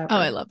after or oh,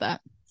 I whatever. love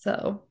that.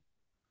 So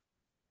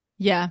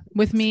Yeah.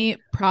 With me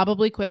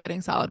probably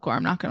quitting solid core,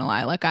 I'm not gonna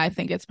lie. Like I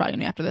think it's probably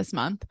gonna be after this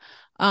month.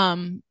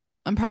 Um,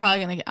 I'm probably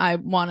gonna I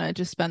wanna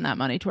just spend that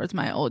money towards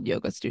my old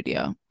yoga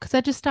studio because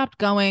I just stopped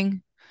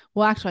going.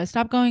 Well, actually, I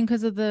stopped going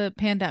because of the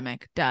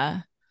pandemic. Duh.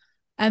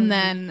 And mhm.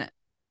 then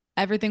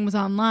everything was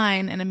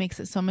online and it makes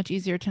it so much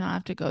easier to not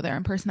have to go there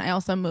in person. I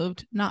also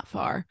moved not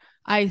far.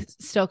 I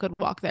still could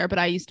walk there, but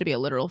I used to be a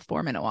literal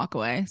 4 minute walk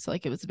away. So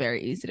like it was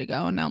very easy to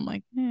go. And now I'm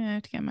like, I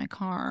have to get in my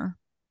car.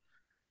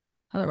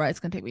 Otherwise, it's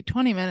gonna take me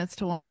 20 minutes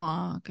to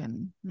walk,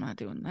 and I'm not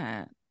doing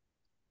that.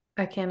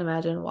 I can't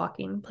imagine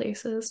walking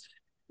places.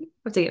 I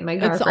have to get in my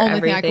car It's the for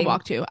only thing I could everything.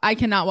 walk to. I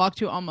cannot walk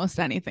to almost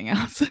anything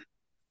else.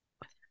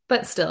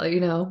 But still,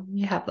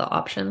 you have the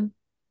option.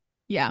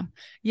 Yeah.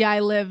 Yeah, I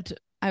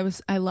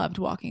loved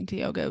walking to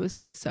yoga. It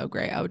was so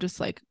great. I would just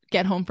like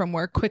get home from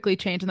work, quickly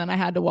change, and then I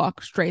had to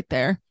walk straight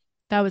there.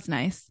 That was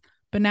nice.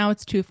 But now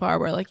it's too far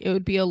where like it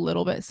would be a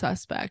little bit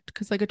suspect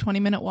because like a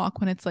 20-minute walk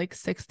when it's like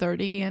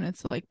 6:30 and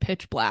it's like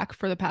pitch black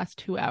for the past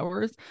 2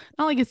 hours.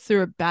 Not like it's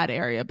through a bad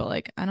area, but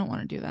like I don't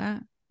want to do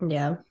that.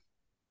 Yeah,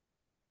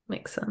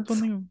 makes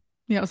sense.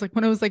 Yeah, it was like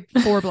when it was like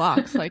 4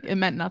 blocks, like it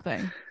meant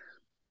nothing.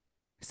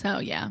 So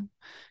yeah,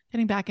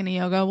 getting back into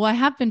yoga. Well, I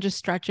have been just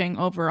stretching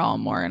overall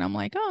more, and I'm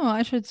like, oh,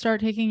 I should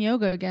start taking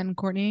yoga again.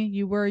 Courtney,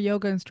 you were a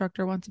yoga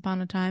instructor once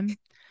upon a time.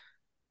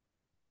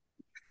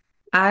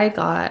 I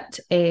got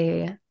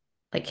a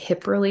like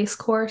hip release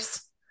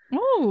course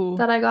Oh,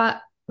 that I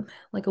got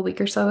like a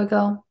week or so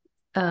ago.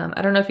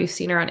 I don't know if you've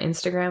seen her on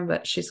Instagram,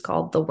 but she's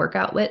called the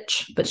Workout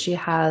Witch. But she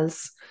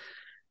has,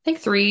 I think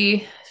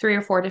three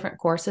or four different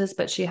courses.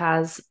 But she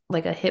has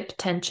like a hip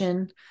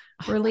tension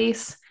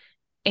release,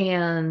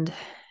 and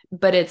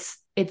but it's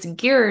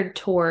geared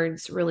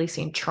towards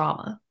releasing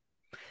trauma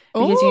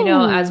because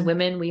as oh,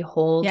 women we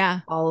hold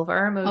yeah, all of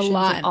our a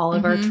emotions and lot. all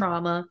of our Mm-hmm.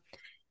 trauma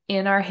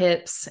in our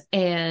hips,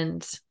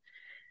 and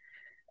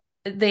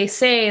they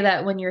say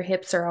that when your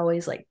hips are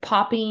always like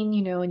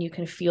popping, and you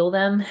can feel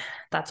them,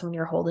 that's when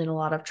you're holding a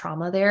lot of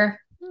trauma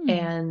there. Hmm.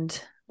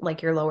 And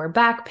like your lower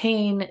back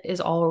pain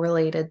is all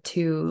related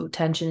to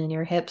tension in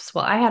your hips.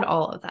 Well, I had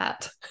all of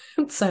that.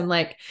 So I'm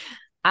like,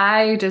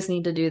 I just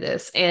need to do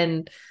this.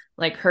 And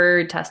like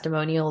her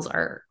testimonials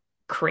are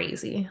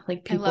crazy.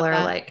 Like I people love are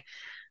that. like,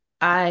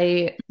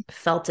 I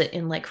felt it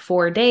in like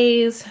 4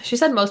 days. She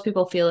said most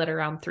people feel it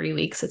around 3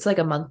 weeks. It's like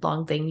a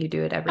month-long thing. You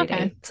do it every Okay.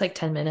 day. It's like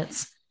 10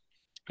 minutes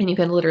and you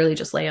can literally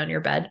just lay on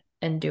your bed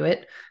and do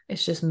it.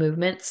 It's just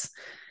movements.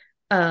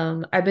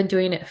 I've been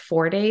doing it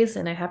 4 days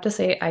and I have to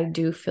say I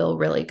do feel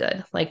really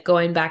good. Like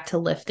going back to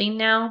lifting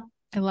now,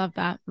 I love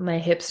that. my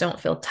hips don't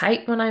feel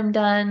tight when I'm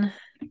done.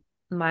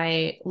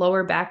 My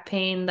lower back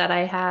pain that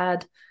I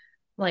had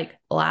like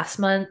last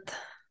month,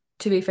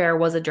 to be fair,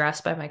 was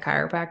addressed by my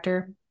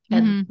chiropractor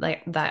and Mm-hmm.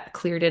 like that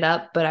cleared it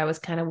up. But I was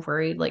kind of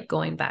worried, like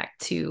going back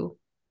to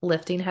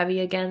lifting heavy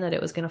again, that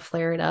it was going to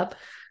flare it up.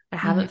 I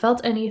Mm-hmm. haven't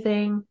felt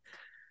anything.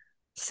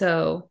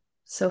 So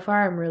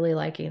far I'm really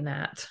liking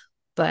that.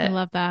 I But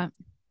love that.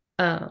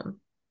 um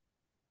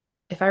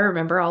if I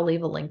remember, I'll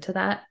leave a link to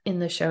that in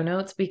the show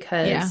notes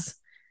Yeah. because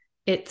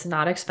it's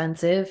not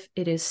expensive.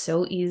 It is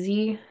so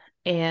easy.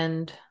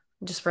 And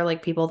just for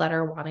like people that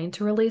are wanting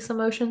to release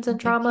emotions I'm and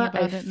thinking trauma,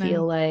 I about it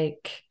feel now.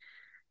 like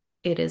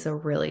it is a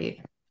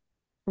really,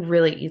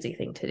 really easy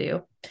thing to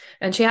do.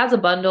 And she has a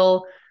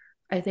bundle,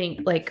 I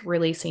think, like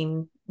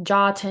releasing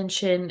jaw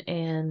tension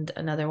and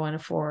another one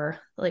for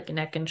like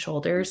neck and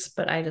shoulders,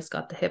 but I just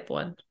got the hip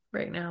one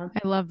right now.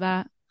 I love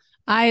that.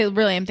 I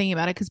really am thinking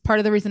about it because part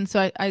of the reason,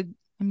 so I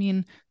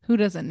mean, who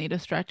doesn't need to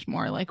stretch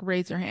more? Like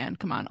raise your hand.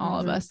 Come on, all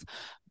of us.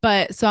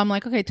 But so I'm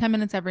like, okay, 10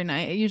 minutes every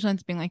night. It usually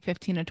ends up being like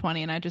 15 to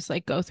 20. And I just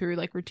like go through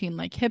like routine,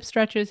 like hip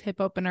stretches, hip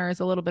openers,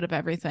 a little bit of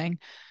everything.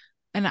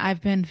 And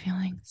I've been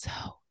feeling so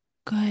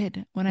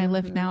good when I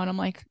lift now. And I'm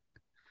like,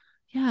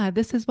 yeah,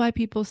 this is why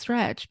people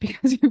stretch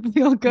because you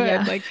feel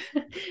good. Yeah. Like,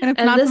 and it's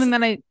And not this, something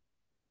that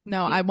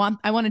no, I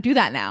want to do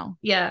that now.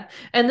 yeah.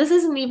 And this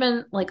isn't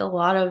even like a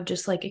lot of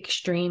just like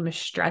extreme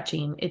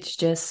stretching. It's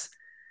just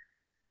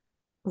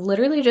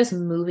literally just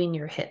moving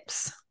your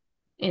hips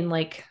in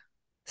like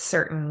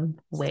certain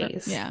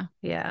ways. Yeah.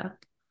 Yeah.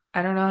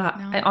 I don't know how,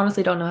 I No,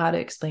 honestly don't know how to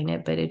explain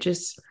it, but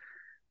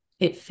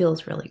it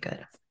feels really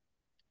good.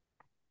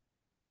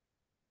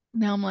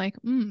 now I'm like,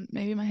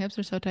 maybe my hips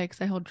are so tight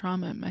because I hold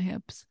trauma in my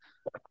hips.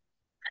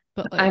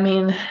 But I like,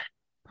 mean,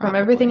 from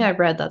everything probably. I've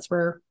read, that's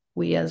where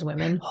we as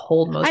women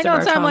hold I most of know.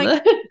 our So I'm like,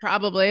 trauma.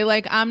 probably.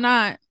 Like, I'm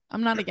not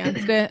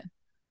against it.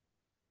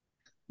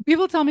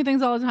 People tell me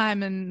things all the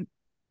time, and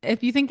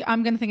if you think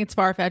I'm gonna think it's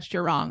far fetched,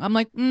 you're wrong. I'm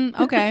like,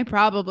 okay,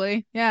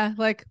 probably. Yeah,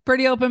 like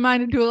pretty open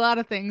minded to a lot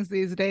of things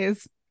these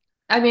days.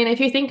 I mean, if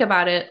you think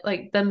about it,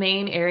 like the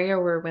main area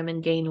where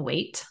women gain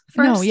weight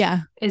No, first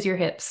yeah. is your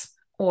hips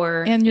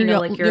or, And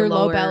like your your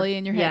low lower. belly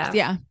and your hips. Yeah.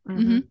 Yeah.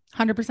 Hmm.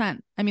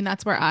 100%. I mean,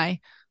 that's where I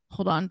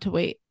hold on to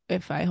weight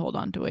if I hold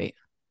on to weight.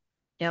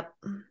 Yep.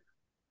 But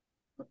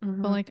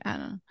Hmm. like, I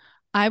don't know.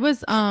 I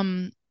was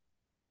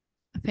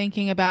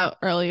thinking about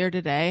earlier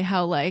today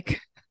how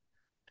like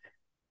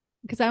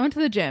because I went to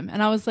the gym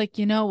and I was like,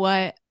 you know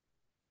what?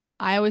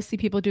 I always see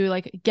people do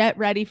like get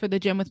ready for the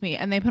gym with me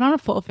and they put on a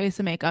full face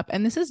of makeup.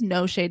 And this is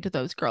no shade to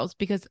those girls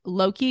because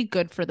low key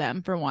good for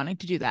them for wanting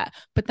to do that.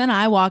 But then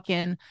I walk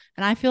in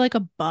and I feel like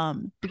a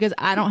bum because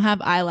I don't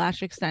have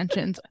eyelash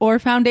extensions or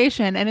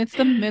foundation and it's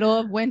the middle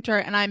of winter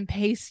and I'm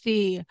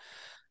pasty.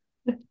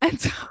 And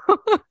so,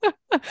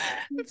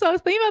 and so I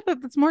was thinking about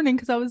that this morning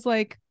because I was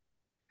like,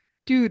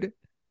 dude,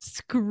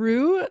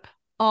 screw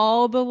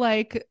all the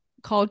like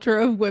culture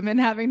of women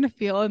having to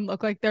feel and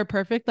look like they're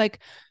perfect. Like,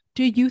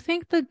 do you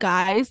think the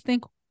guys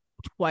think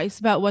twice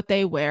about what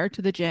they wear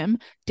to the gym?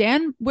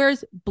 Dan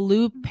wears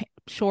blue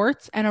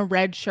shorts and a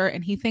red shirt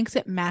and he thinks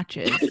it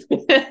matches.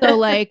 So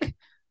like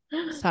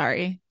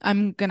sorry, he's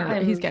I'm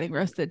getting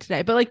roasted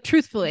today. But like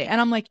truthfully, and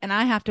I'm like and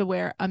I have to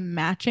wear a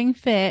matching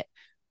fit.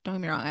 Don't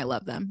get me wrong, I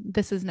love them.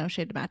 This is no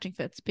shade to matching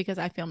fits because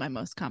I feel my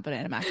most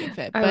confident in a matching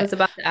fit. I But was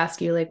about to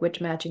ask you like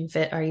which matching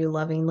fit are you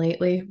loving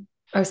lately?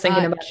 I was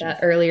thinking about that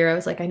jeez. earlier. I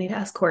was like, I need to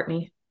ask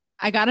Courtney.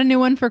 I got a new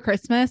one for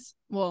Christmas.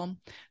 Well,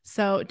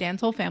 so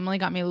Dan's whole family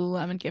got me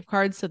Lululemon gift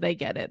cards, so they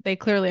get it. They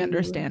clearly Ooh.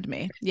 understand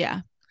me.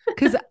 Yeah.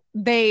 Because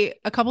a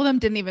couple of them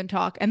didn't even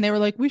talk and they were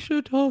like, we should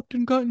have talked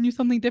and gotten you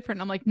something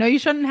different. I'm like, no, you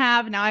shouldn't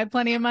have. Now I have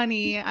plenty of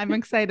money. I'm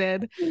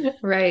excited.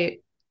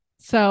 Right.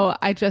 So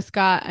I just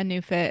got a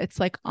new fit. It's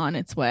like on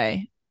its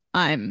way.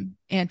 I'm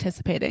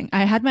anticipating.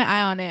 I had my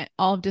eye on it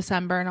all of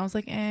December and I was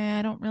like,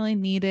 I don't really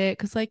need it.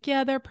 Cause like,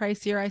 yeah, they're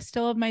pricier. I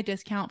still have my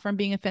discount from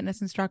being a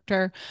fitness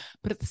instructor.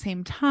 But at the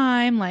same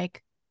time,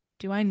 like,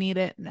 do I need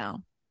it?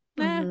 No.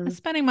 Nah, I'm Hmm.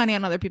 spending money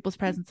on other people's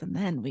presents. And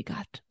then we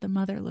got the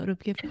mother load of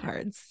gift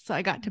cards. So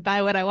I got to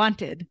buy what I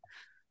wanted.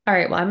 All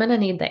right. Well, I'm gonna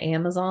need the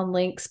Amazon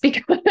links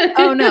because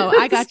Oh no,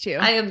 I got you.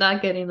 I am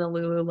not getting the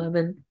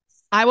Lululemon.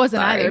 I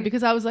wasn't either Sorry.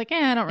 because I was like,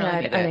 I don't Yeah, really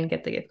need I it. didn't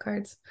get the gift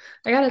cards.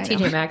 I got a I know.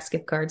 TJ Maxx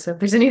gift card, so if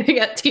there's anything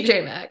at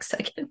TJ Maxx,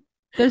 I can.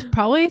 There's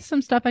probably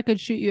some stuff I could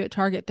shoot you at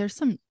Target. There's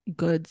some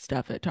good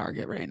stuff at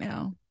Target right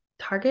now.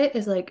 Target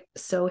is like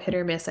so hit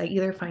or miss. I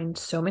either find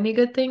so many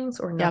good things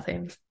or Yep.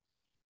 nothing.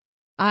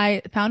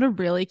 I found a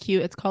really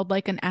cute, it's called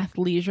like an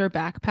athleisure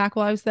backpack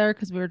while I was there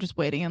because we were just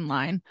waiting in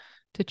line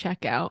to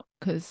check out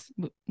because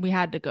we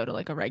had to go to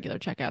like a regular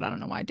checkout. I don't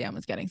know why Dan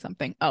was getting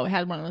something. Oh, it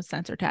had one of those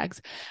sensor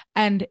tags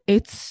and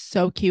it's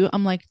so cute.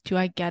 I'm like, do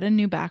I get a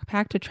new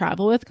backpack to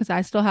travel with? Because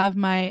I still have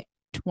my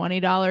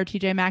 $20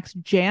 TJ Maxx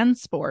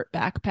JanSport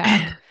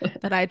backpack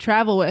that I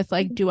travel with.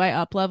 Like, do I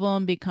up level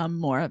and become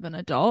more of an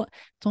adult?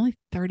 It's only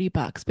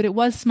 $30, but it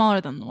was smaller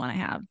than the one I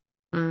have.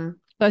 Mm.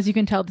 So as you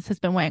can tell, this has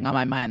been weighing on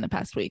my mind the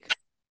past week.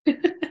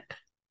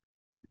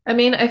 I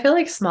mean, I feel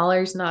like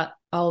smaller is not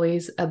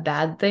always a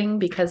bad thing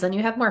because then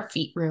you have more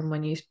feet room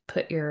when you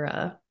put your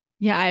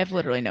Yeah, I have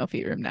literally no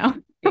feet room now.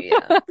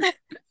 yeah,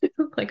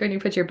 like when you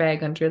put your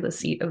bag under the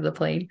seat of the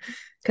plane.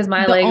 Because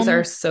my The legs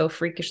are only so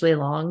freakishly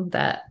long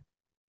that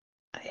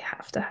I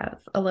have to have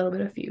a little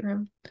bit of feet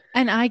room.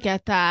 and I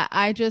get that.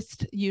 I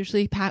just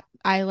usually pack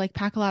a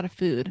lot of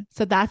food.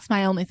 So that's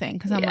my only thing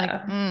because I'm like,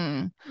 Yeah.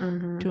 Hmm.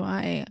 do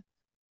I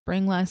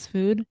bring less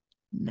food?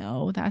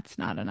 No, that's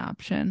not an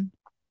option.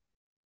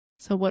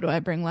 So what do I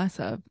bring less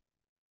of?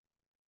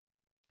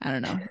 I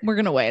don't know. We're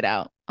gonna weigh it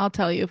out. I'll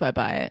tell you if I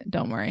buy it.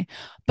 Don't worry.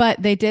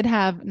 But they did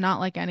have not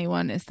like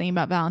anyone is thinking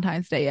about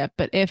Valentine's Day yet,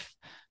 but if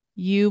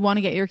you want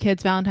to get your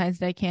kids Valentine's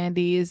Day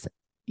candies,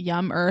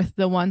 Yum Earth,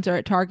 the ones are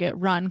at Target,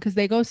 run because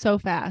they go so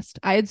fast.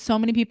 I had so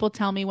many people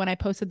tell me when I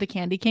posted the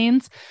candy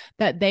canes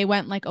that they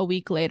went like a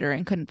week later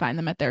and couldn't find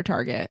them at their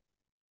Target,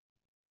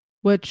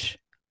 which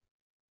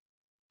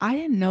I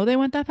didn't know they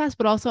went that fast,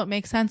 but also it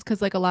makes sense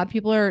because like a lot of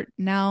people are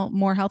now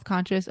more health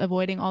conscious,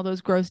 avoiding all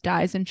those gross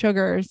dyes and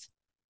sugars.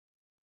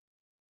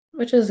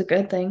 which is a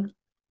good thing,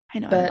 I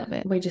know, I love but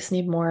it. we just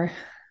need more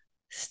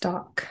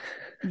stock.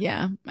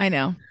 Yeah, I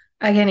know.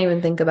 I can't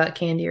even think about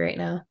candy right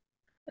now.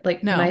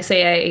 Like when I No,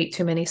 say I ate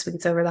too many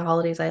sweets over the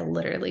holidays, I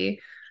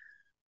literally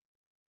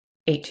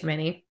ate too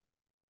many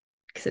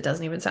because it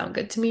doesn't even sound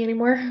good to me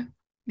anymore.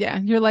 yeah,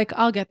 you're like,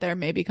 I'll get there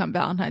maybe come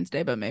Valentine's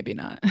Day, but maybe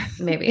not.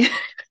 Maybe.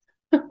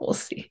 We'll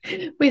see.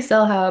 We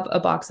still have a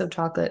box of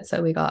chocolates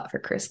that we got for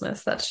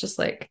Christmas that's just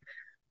like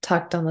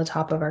tucked on the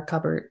top of our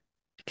cupboard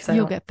because I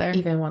You'll don't get there.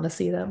 even want to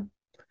see them.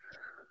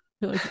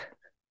 You're like,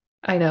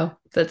 I know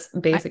that's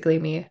I, basically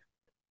me.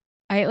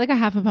 I ate like a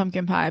half a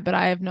pumpkin pie, but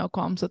I have no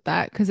qualms with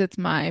that because it's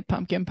my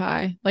pumpkin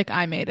pie. Like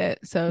I made it,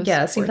 so it's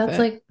Yeah, see, worth that's it.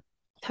 like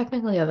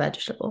technically a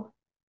vegetable.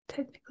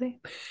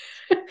 Technically,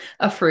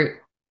 a fruit.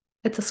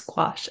 It's a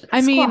squash. It's a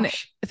I mean,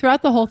 squash.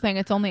 throughout the whole thing,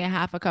 it's only a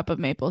half a cup of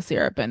maple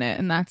syrup in it,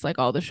 and that's like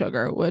all the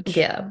sugar, which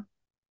Yeah.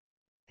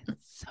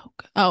 so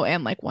good. Oh,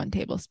 and like 1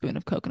 tablespoon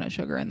of coconut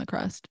sugar in the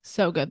crust.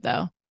 So good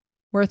though.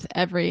 Worth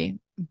every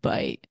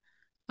bite.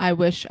 I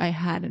wish I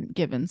hadn't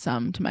given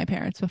some to my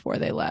parents before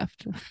they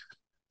left.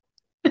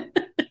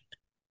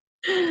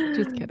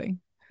 Just kidding.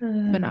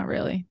 But not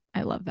really.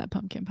 I love that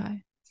pumpkin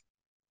pie.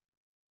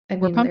 I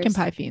We're mean, pumpkin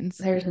pie fiends.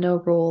 there's no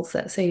rules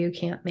that say you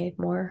can't make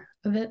more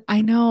of it.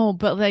 I know,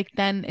 but like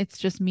then it's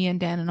just me and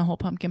Dan and a whole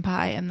pumpkin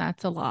pie, and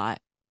that's a lot.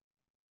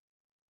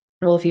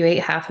 Well, if you ate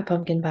half a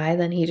pumpkin pie,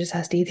 then he just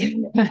has to eat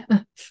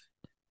the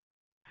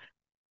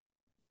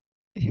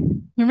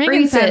You're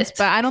making freeze sense, it.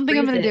 but I don't think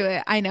I'm Freeze gonna do it.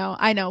 it. I know,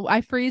 I know.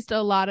 I freezed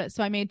a lot of,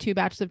 so I made 2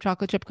 batches of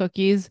chocolate chip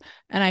cookies,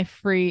 and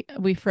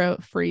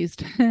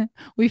freezed,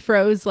 we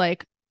froze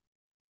like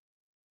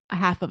a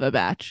half of a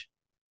batch.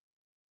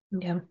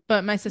 Yeah.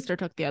 But my sister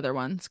took the other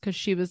ones because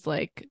she was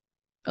like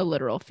a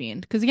literal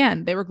fiend. Because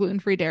again, they were gluten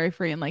free, dairy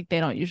free, and like they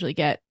don't usually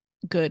get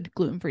good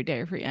gluten free,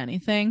 dairy free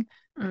anything.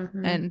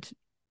 Hmm. And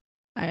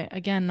I,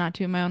 again, not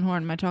to my own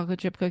horn, my chocolate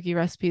chip cookie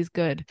recipe is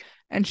good.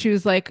 And she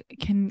was like,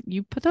 "Can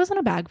you put those in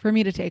a bag for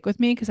me to take with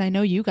me? Because I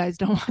know you guys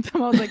don't want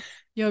them." I was like,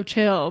 "Yo,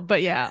 chill."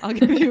 But yeah, I'll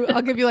give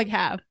you like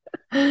half.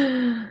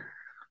 Funny.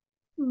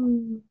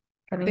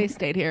 They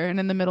stayed here, and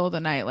in the middle of the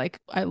night, like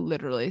I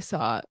literally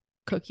saw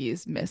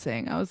cookies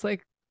missing. I was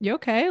like, "You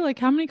okay? Like,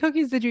 how many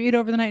cookies did you eat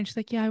over the night?" And she's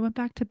like, "Yeah, I went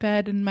back to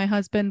bed, and my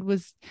husband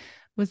was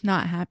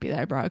not happy that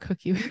I brought a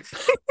cookie with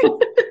me."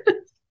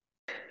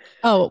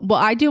 Oh, well,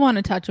 I do want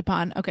to touch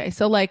upon. Okay,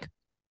 so like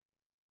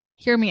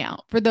hear me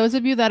out. For those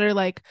of you that are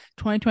like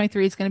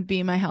 2023 is going to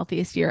be my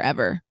healthiest year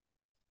ever.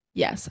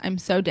 Yes, I'm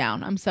so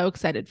down. I'm so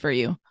excited for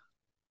you.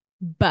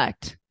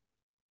 But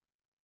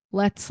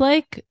let's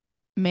like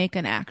make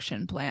an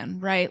action plan,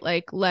 right?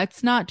 Like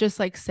let's not just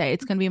like say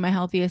it's going to be my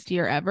healthiest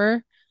year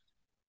ever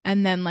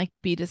and then like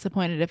be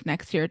disappointed if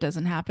next year it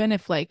doesn't happen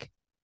if like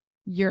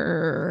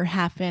you're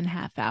half in,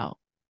 half out.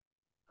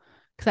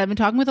 Cuz I've been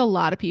talking with a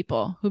lot of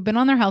people who've been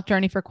on their health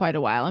journey for quite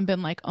a while and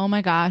been like, "Oh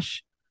my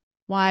gosh,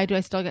 why do I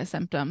still get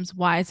symptoms?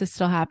 Why is this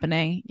still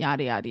happening?"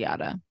 Yada yada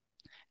yada.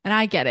 And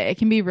I get it. It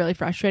can be really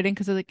frustrating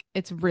because like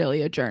it's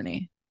really a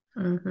journey.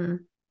 Hmm.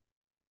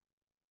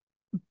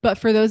 But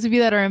for those of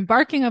you that are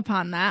embarking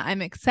upon that,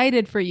 I'm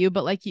excited for you.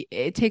 But like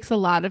it takes a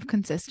lot of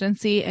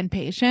consistency and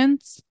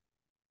patience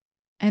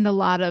and a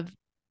lot of,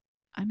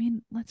 I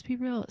mean, let's be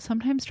real,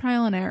 sometimes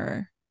trial and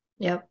error.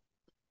 Yep.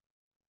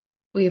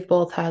 We've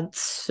both had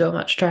so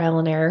much trial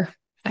and error.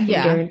 I can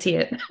Yeah. guarantee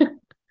it.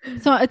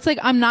 So it's like,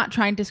 I'm not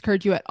trying to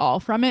discourage you at all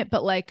from it,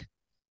 but like,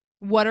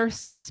 what are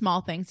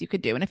small things you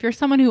could do? And if you're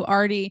someone who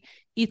already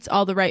eats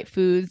all the right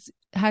foods,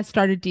 has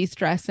started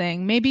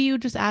de-stressing, maybe you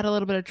just add a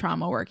little bit of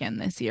trauma work in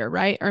this year,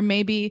 right? Or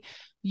maybe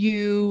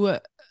you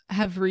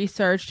have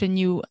researched and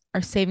you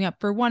are saving up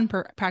for one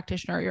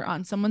practitioner, or you're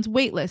on someone's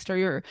wait list, or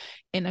you're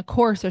in a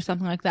course or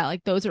something like that.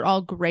 Like those are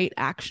all great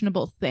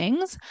actionable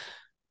things.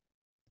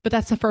 But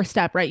that's the first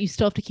step, right? You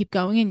still have to keep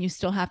going and you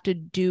still have to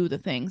do the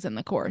things in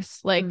the course.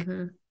 Like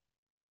Hmm.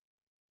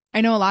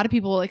 I know a lot of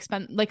people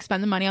spend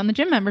the money on the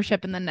gym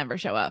membership and then never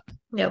show up.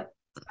 Yep.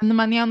 Spend the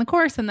money on the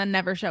course and then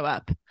never show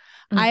up.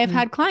 I have Hmm.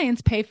 had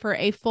clients pay for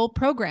a full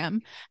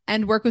program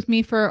and work with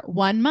me for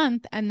 1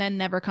 month and then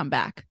never come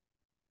back.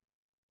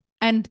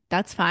 And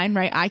that's fine,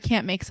 right? I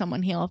can't make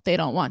someone heal if they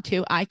don't want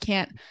to. I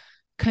can't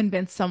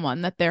convince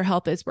someone that their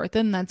health is worth it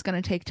and that's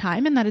going to take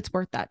time and that it's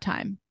worth that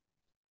time.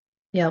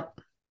 Yep.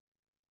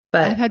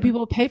 I've But had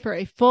people pay for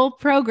a full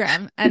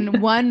program and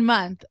 1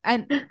 month,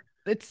 and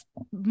it's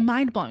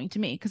mind blowing to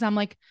me because I'm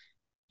like,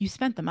 you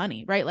spent the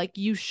money, right? Like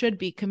you should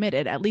be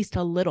committed at least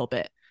a little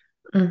bit.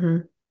 hmm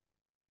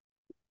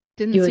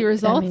Didn't you see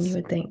would, I mean, you results.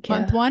 would think,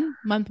 Month yeah. one,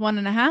 month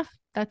 1.5.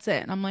 That's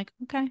it. And I'm like,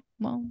 okay,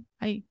 well,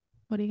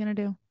 what are you gonna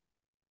do?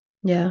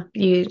 Yeah,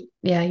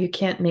 you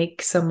can't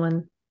make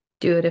someone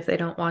do it if they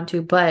don't want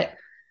to. But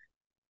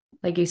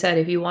like you said,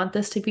 if you want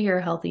this to be your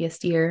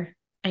healthiest year,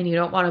 And you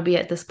don't want to be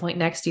at this point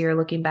next year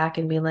looking back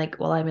and being like,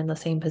 well, I'm in the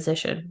same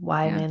position.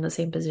 Why am I Yeah. in the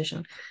same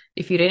position?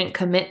 If you didn't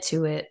commit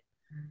to it,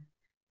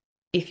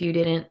 if you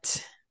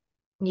didn't,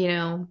 you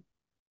know,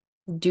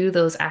 do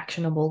those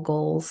actionable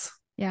goals,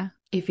 Yeah.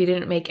 if you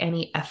didn't make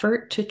any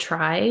effort to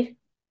try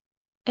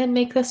and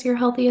make this your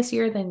healthiest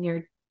year, then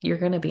you're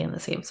going to be in the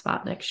same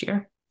spot next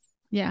year.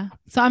 Yeah.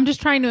 So I'm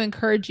just trying to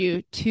encourage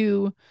you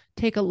to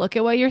take a look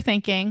at what you're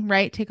thinking,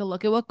 right? Take a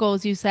look at what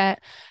goals you set.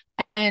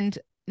 And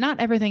not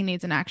everything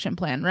needs an action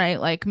plan, right?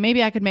 Like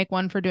maybe I could make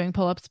one for doing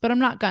pull ups, but I'm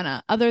not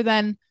gonna. Other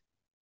than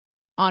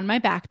on my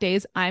back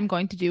days, I'm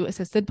going to do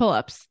assisted pull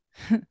ups.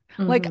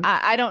 Like Mm-hmm.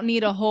 I don't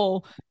need a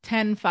whole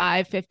 10,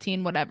 5,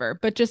 15, whatever,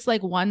 but just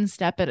like one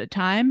step at a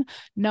time,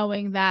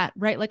 knowing that,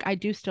 right? Like I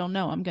do still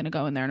know I'm going to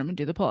go in there and I'm going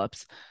to do the pull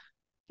ups,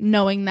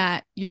 knowing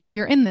that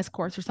you're in this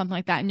course or something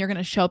like that, and you're going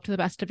to show up to the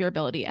best of your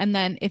ability. And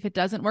then if it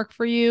doesn't work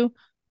for you,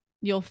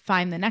 you'll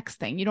find the next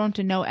thing. You don't have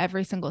to know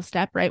every single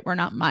step, right? We're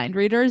not mind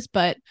readers,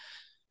 but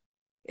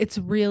it's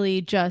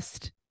really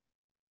just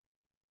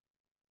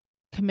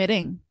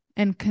committing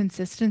and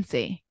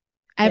consistency.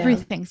 Yeah.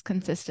 Everything's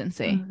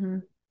consistency. Mm-hmm.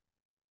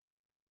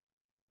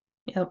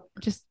 Yep.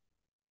 Just,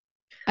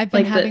 I've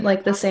been having that Like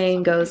the talk with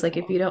saying so many goes, like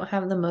if people. you don't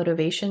have the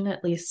motivation,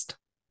 at least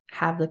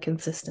have the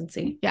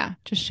consistency. Yeah,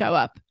 just show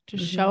up.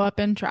 Just show Mm-hmm. up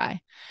and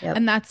try. And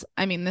Yep. that's,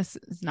 I mean, this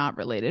is not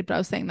related, but I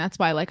was saying that's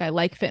why like I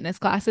like fitness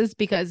classes,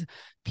 because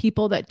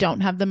people that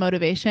don't have the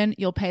motivation,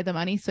 you'll pay the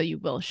money so you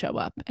will show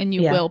up and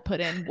you Yeah. will put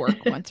in work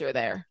once you're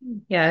there.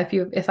 Yeah.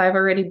 If I've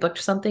already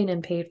booked something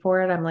and paid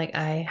for it, I'm like,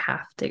 I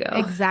have to go.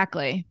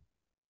 Exactly.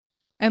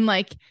 And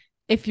like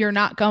if you're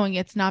not going,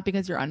 it's not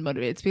because you're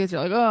unmotivated. It's because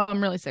you're like, oh,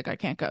 I'm really sick. I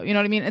can't go. You know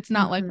what I mean? It's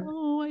not like, Mm-hmm.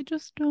 oh, I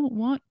just don't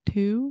want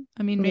to.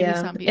 I mean, maybe Yeah.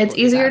 some It's people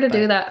do easier that, to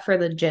do but that for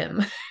the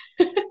gym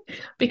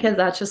because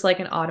that's just like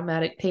an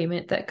automatic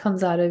payment that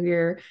comes out of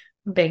your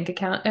bank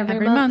account every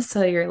every month. month.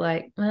 So you're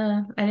like,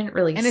 I didn't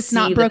really And it's see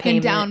not the broken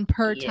payment. down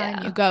per time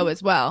you Yeah. go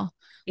as well. Like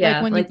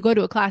Yeah. when you Like, go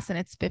to a class and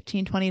it's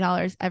 $15,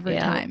 $20 every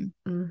yeah. time,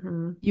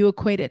 Mm-hmm. you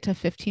equate it to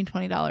 $15,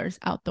 $20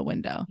 out the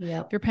window. If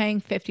Yep. you're paying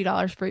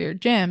 $50 for your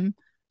gym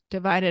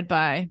divided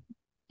by,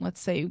 let's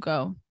say you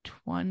go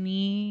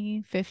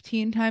 20,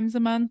 15 times a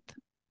month.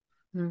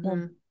 Well,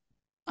 Mm-hmm.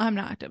 I'm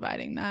not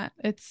dividing that.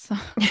 It's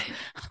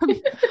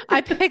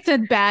I picked a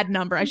bad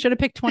number. I should have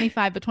picked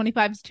 25, but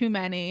 25 is too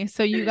many.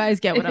 So you guys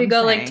get what If you I'm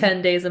go like saying.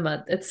 10 days a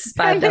month, it's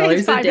 10 five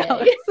days, dollars a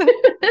 $5.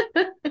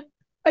 day.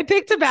 I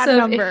picked a bad So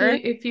number.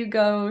 if you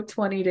go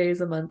 20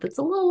 days a month, it's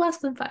a little less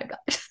than $5.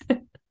 That's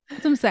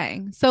what I'm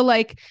saying. So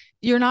like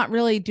you're not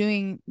really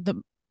doing the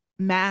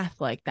math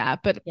like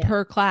that, but Yeah.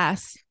 per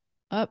class,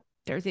 up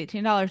there's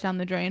 $18 down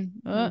the drain.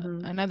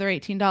 Mm-hmm. Another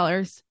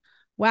 $18.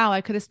 Wow,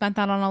 I could have spent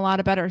that on a lot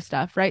of better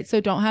stuff, right?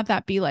 So don't have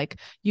that be like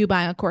you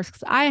buying a course.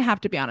 Because I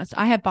have to be honest,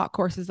 I have bought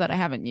courses that I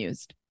haven't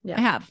used. I Yeah.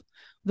 have.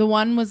 The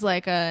one was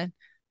like a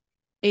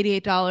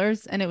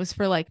 $88 and it was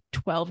for like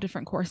 12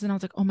 different courses. And I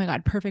was like, oh my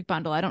God, perfect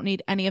bundle. I don't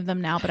need any of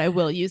them now, but I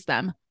will use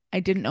them.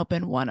 I didn't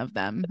open one of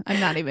them. I'm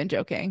not even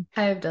joking.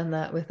 I have done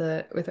that with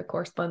a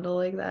course bundle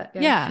like that.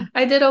 Yeah. Yeah.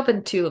 I did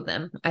open two of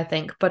them, I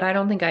think, but I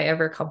don't think I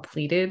ever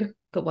completed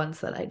the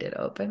ones that I did I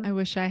open.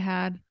 wish I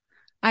had.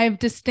 I have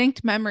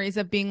distinct memories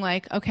of being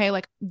like, okay,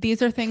 like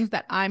these are things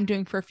that I'm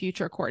doing for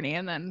future Courtney.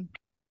 And then,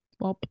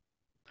 well,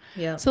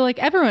 Yeah. so like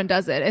everyone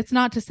does it. It's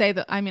not to say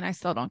that, I mean, I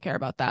still don't care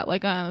about that.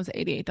 Like, it was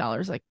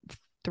 $88 like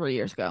 3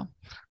 years ago.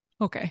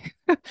 Okay.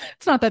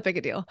 It's not that big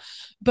a deal.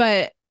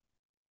 But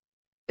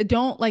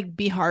don't like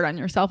be hard on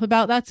yourself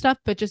about that stuff,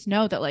 but just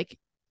know that like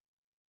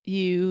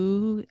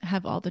you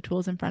have all the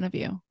tools in front of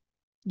you.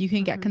 You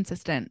can get Mm-hmm.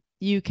 consistent.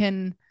 You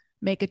can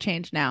make a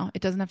change now.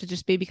 It doesn't have to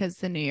just be because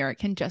it's the new year. It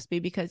can just be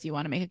because you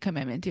want to make a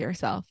commitment to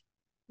yourself.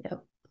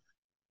 Yep.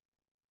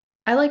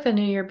 I like the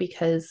new year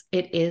because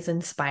it is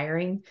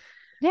inspiring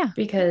Yeah.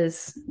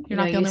 because You're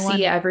not the you only see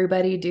one.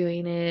 everybody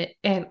doing it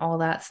and all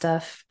that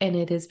stuff and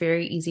it is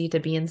very easy to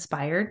be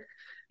inspired,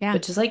 Yeah.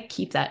 but just like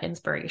keep that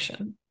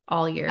inspiration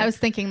all I year. was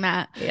thinking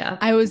that. Yeah.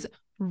 I was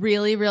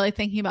really, really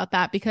thinking about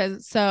that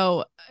because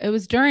so it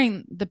was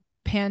during the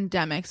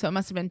pandemic. So it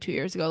must have been 2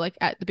 years ago, like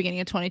at the beginning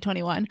of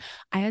 2021.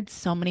 I had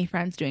so many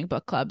friends doing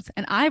book clubs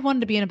and I wanted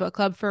to be in a book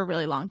club for a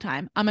really long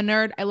time. I'm a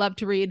nerd. I love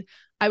to read.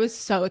 I was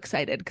so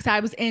excited because I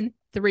was in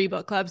 3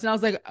 book clubs and I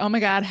was like, oh my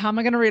God, how am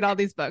I going to read all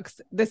these books?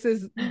 This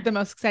is the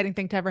most exciting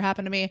thing to ever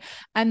happen to me.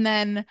 And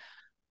then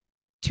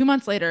 2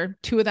 months later,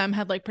 2 of them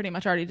had like pretty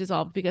much already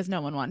dissolved because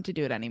no one wanted to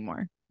do it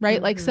anymore.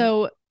 Right. Like, Mm-hmm.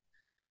 so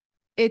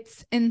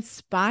it's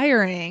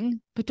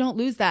inspiring, but don't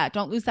lose that.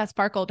 Don't lose that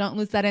sparkle. Don't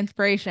lose that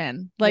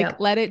inspiration. Like, Yep.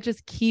 let it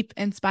just keep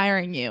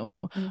inspiring you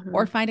or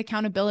Mm-hmm. find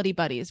accountability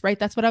buddies, right?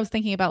 That's what I was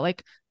thinking about.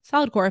 Like,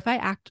 solid core, if I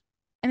act,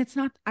 and it's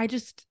not, I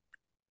just,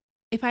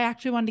 if I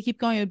actually wanted to keep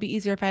going, it would be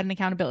easier if I had an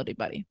accountability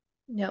buddy.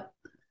 Yep.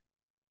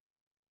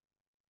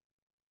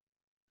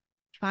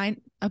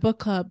 Find a book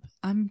club.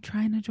 I'm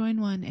trying to join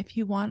one. If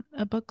you want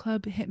a book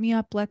club, hit me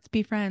up. Let's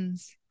be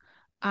friends.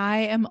 I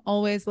am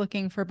always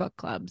looking for book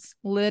clubs,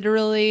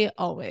 literally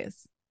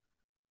always.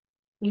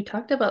 You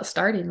talked about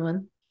starting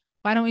one.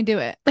 Why don't we do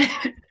it?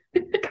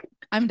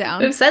 I'm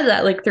down. I've said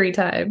that like 3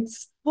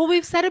 times. Well,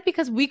 we've said it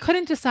because we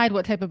couldn't decide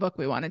what type of book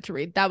we wanted to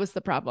read. That was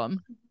the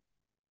problem.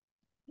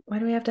 Why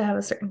do we have to have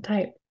a certain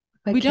type?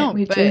 Why We can't don't,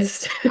 we but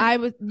just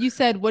you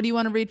said, what do you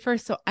want to read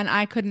first? So, and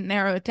I couldn't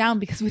narrow it down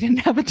because we didn't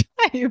have a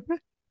time.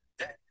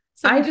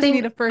 So we I just need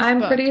think a first I'm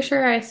book. pretty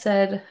sure I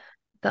said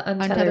The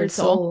Untethered Untethered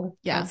Soul. Soul.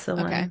 Yeah. That's the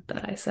Okay. one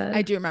that I I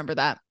said. do remember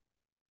that.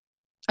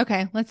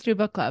 Okay. Let's do a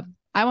book club.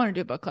 I want to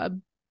do a book club.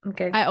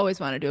 Okay. I always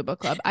want to do a book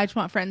club. I just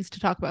want friends to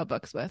talk about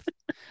books with.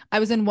 I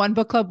was in one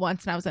book club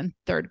once and I was in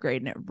third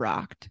grade and it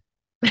rocked.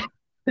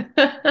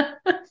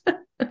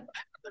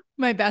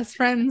 My best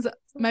friend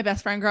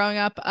growing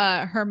up,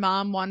 her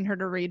mom wanted her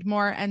to read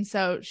more. And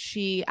so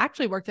she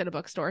actually worked at a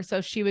bookstore. So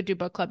she would do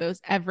book club. It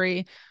was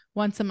every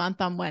once a month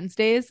on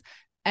Wednesdays.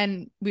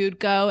 And we would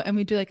go and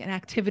we'd do like an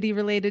activity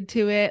related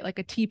to it, like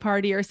a tea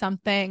party or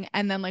something.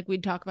 And then like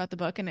we'd talk about the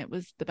book and it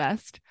was the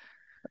best.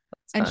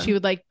 And she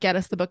would like get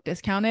us the book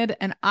discounted.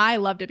 And I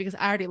loved it because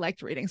I already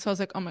liked reading. So I was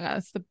like, oh my God,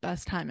 it's the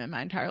best time in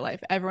my entire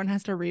life. Everyone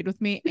has to read with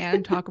me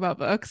and talk about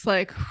books.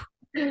 Like,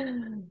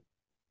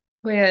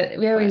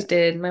 we always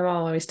did. My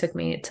mom always took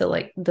me to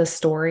like the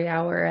story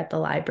hour at the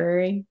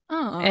library.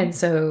 oh, And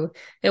so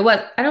I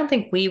don't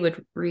think we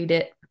would read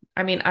it.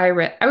 I mean, I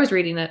was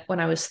reading it when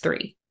I was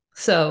 3.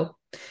 So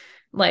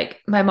like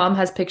my mom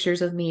has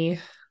pictures of me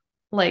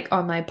like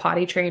on my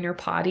potty trainer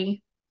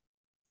potty,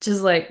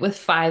 just like with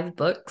 5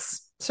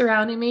 books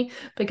surrounding me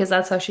because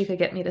that's how she could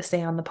get me to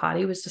stay on the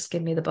potty was just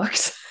give me the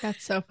books.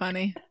 that's so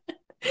funny.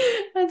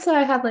 And so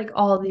I had like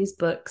all these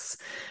books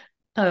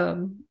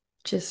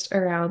just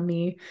around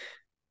me.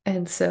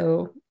 And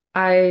so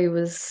I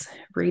was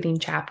reading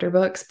chapter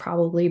books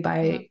probably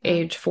by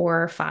age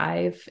 4 or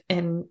 5.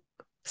 And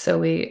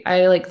so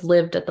I like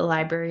lived at the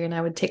library and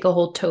I would take a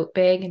whole tote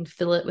bag and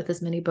fill it with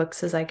as many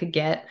books as I could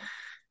get.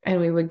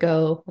 And we would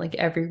go like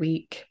every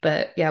week.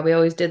 But yeah, we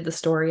always did the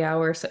story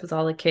hour. So it was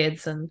all the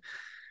kids and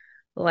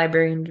the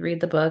librarian would read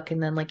the book.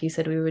 And then, like you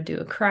said, we would do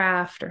a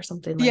craft or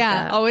something like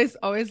Yeah, that.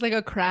 always like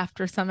a craft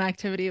or some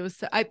activity. It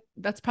was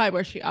that's probably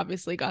where she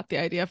obviously got the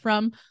idea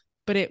from,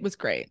 but it was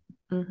great.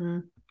 Mm-hmm.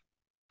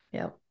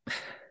 Yep.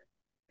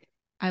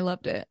 I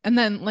loved it. And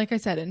then, like I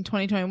said, in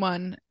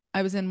 2021,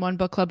 I was in one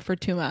book club for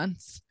 2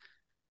 months.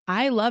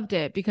 I loved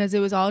it because it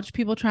was all just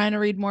people trying to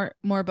read more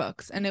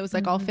books and it was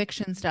like all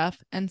fiction stuff.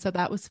 And so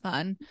that was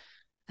fun.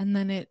 And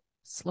then it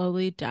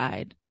slowly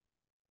died.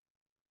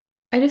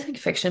 I do think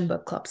fiction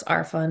book clubs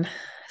are fun.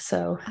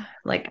 So,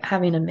 like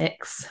having a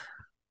mix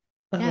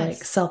of like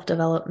Yes.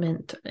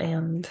 self-development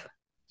and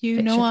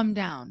You know fiction. I'm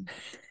down.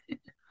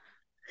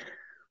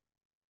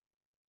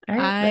 All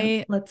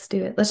right, let's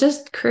do it. Let's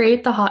just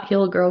create the Hot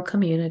Heel Girl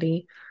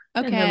community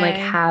and then like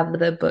Okay. have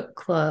the book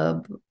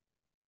club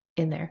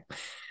in there.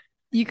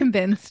 You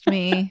convinced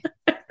me.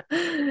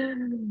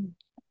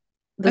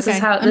 This Okay,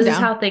 I'm is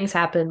down. how things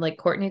happen. Like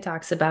Courtney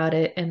talks about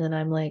it and then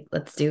I'm like,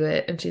 let's do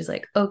it. And she's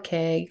like,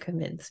 okay,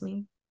 convince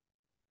me.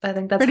 I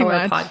think that's Pretty how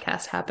our much.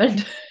 podcast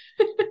happened.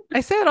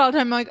 I say it all the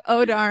time. I'm like,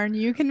 oh darn,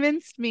 you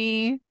convinced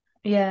me.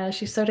 Yeah,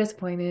 she's so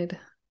disappointed.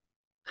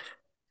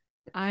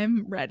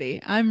 I'm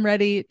ready. I'm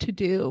ready to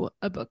do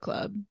a book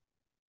club.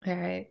 All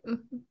right.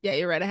 Yeah,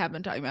 you're right. I have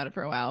been talking about it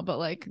for a while, but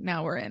like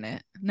now we're in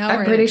it. Now we're I'm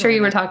in it pretty to sure you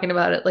win were it. talking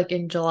about it like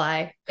in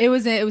July. It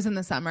was in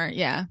the summer.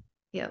 Yeah.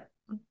 Yep.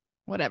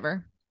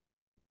 Whatever.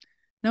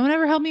 No one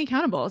ever held me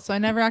accountable. So I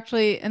never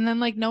actually and then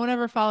like no one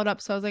ever followed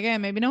up. So I was like, hey,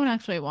 maybe no one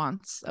actually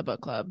wants a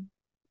book club.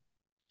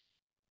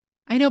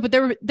 I know, but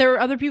there were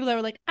other people that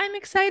were like, I'm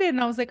excited.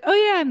 And I was like, oh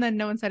yeah. And then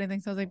no one said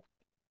anything. So I was like,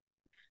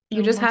 You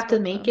no one just wants have to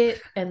book make club.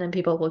 it and then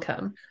people will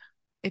come.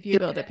 If you Do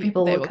build it, it,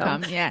 people they will will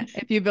come. come. Yeah.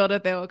 If you build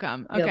it, they will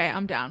come. Okay, Yep.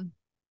 I'm down.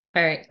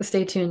 All right.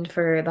 Stay tuned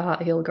for the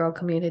Hot Heel Girl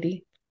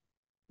community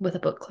with a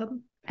book club.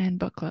 And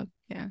book club.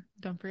 Yeah.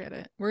 Don't forget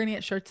it. We're gonna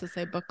get shirts that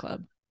say book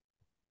club.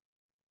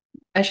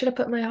 I should have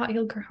put my Hot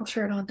Heel Girl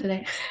shirt on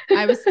today.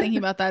 I was thinking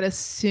about that as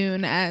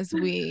soon as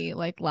we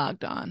like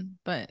logged on,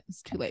 but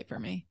it's too late for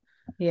me.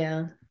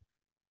 Yeah.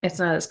 It's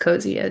not as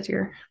cozy as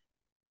your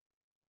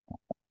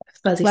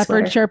fuzzy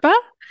Leopard sweater. Sherpa?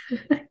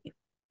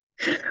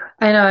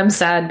 I know I'm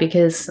sad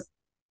because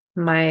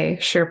my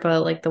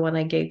Sherpa, like the one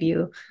I gave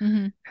you,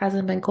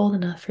 hasn't been cold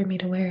enough for me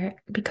to wear it.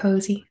 Be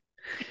cozy.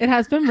 It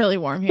has been really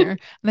warm here. And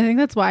I think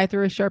that's why I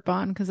threw a Sherpa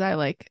on because I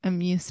like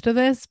am used to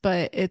this,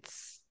 but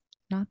it's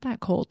not that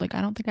cold. Like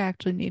I don't think I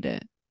actually need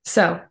it.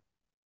 So,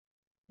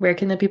 where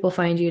can the people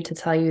find you to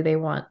tell you they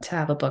want to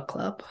have a book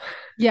club?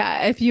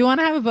 Yeah, if you want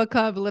to have a book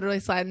club, literally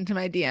slide into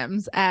my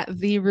DMs at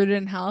the Rooted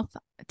in Health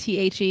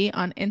THE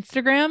on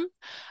Instagram.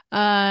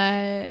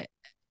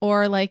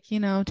 Or like,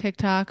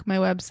 TikTok, my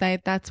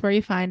website, that's where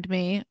you find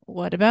me.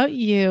 What about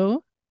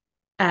you?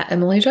 At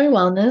Emily Joy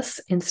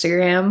Wellness,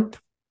 Instagram,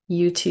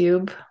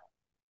 YouTube,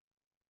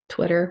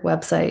 Twitter,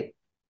 website.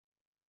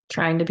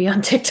 Trying to be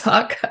on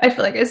TikTok. I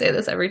feel like I say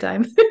this every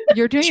time.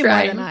 You're doing it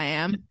more than I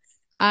am.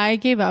 I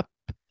gave up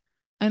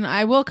and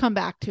I will come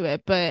back to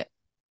it, but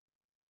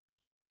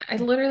I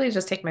literally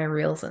just take my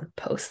reels and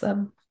post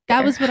them.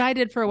 that was what I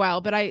did for a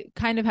while, but I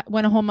kind of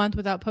went a whole month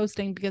without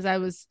posting because I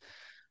was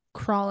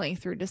crawling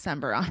through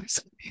December,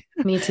 honestly.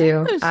 Me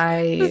too.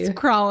 Just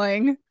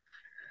crawling.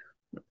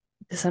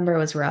 December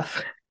was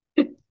rough.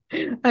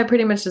 I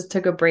pretty much just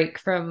took a break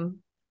from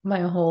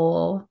my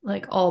whole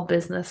like all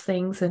business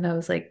things, and I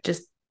was like,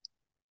 just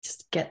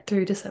get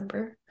through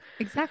December.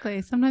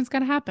 Exactly. Sometimes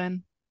gotta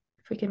happen.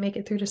 If we can make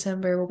it through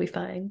December, we'll be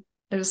fine.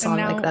 There's a And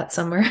song like now that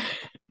somewhere.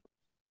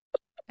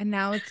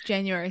 it's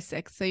January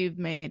 6th, so you've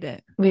made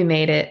it. We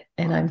made it,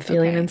 and I'm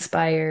feeling Okay.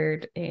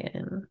 inspired,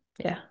 and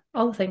yeah,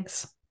 all the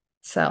things.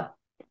 So,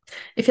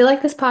 if you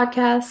like this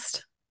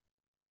podcast,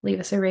 leave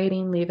us a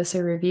rating, leave us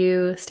a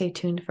review. Stay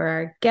tuned for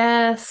our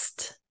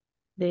guest.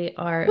 They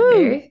are Woo!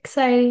 very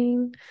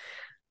exciting.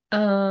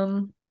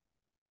 Um,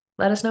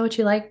 let us know what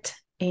you liked,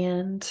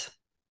 and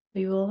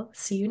we will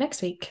see you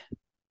next week.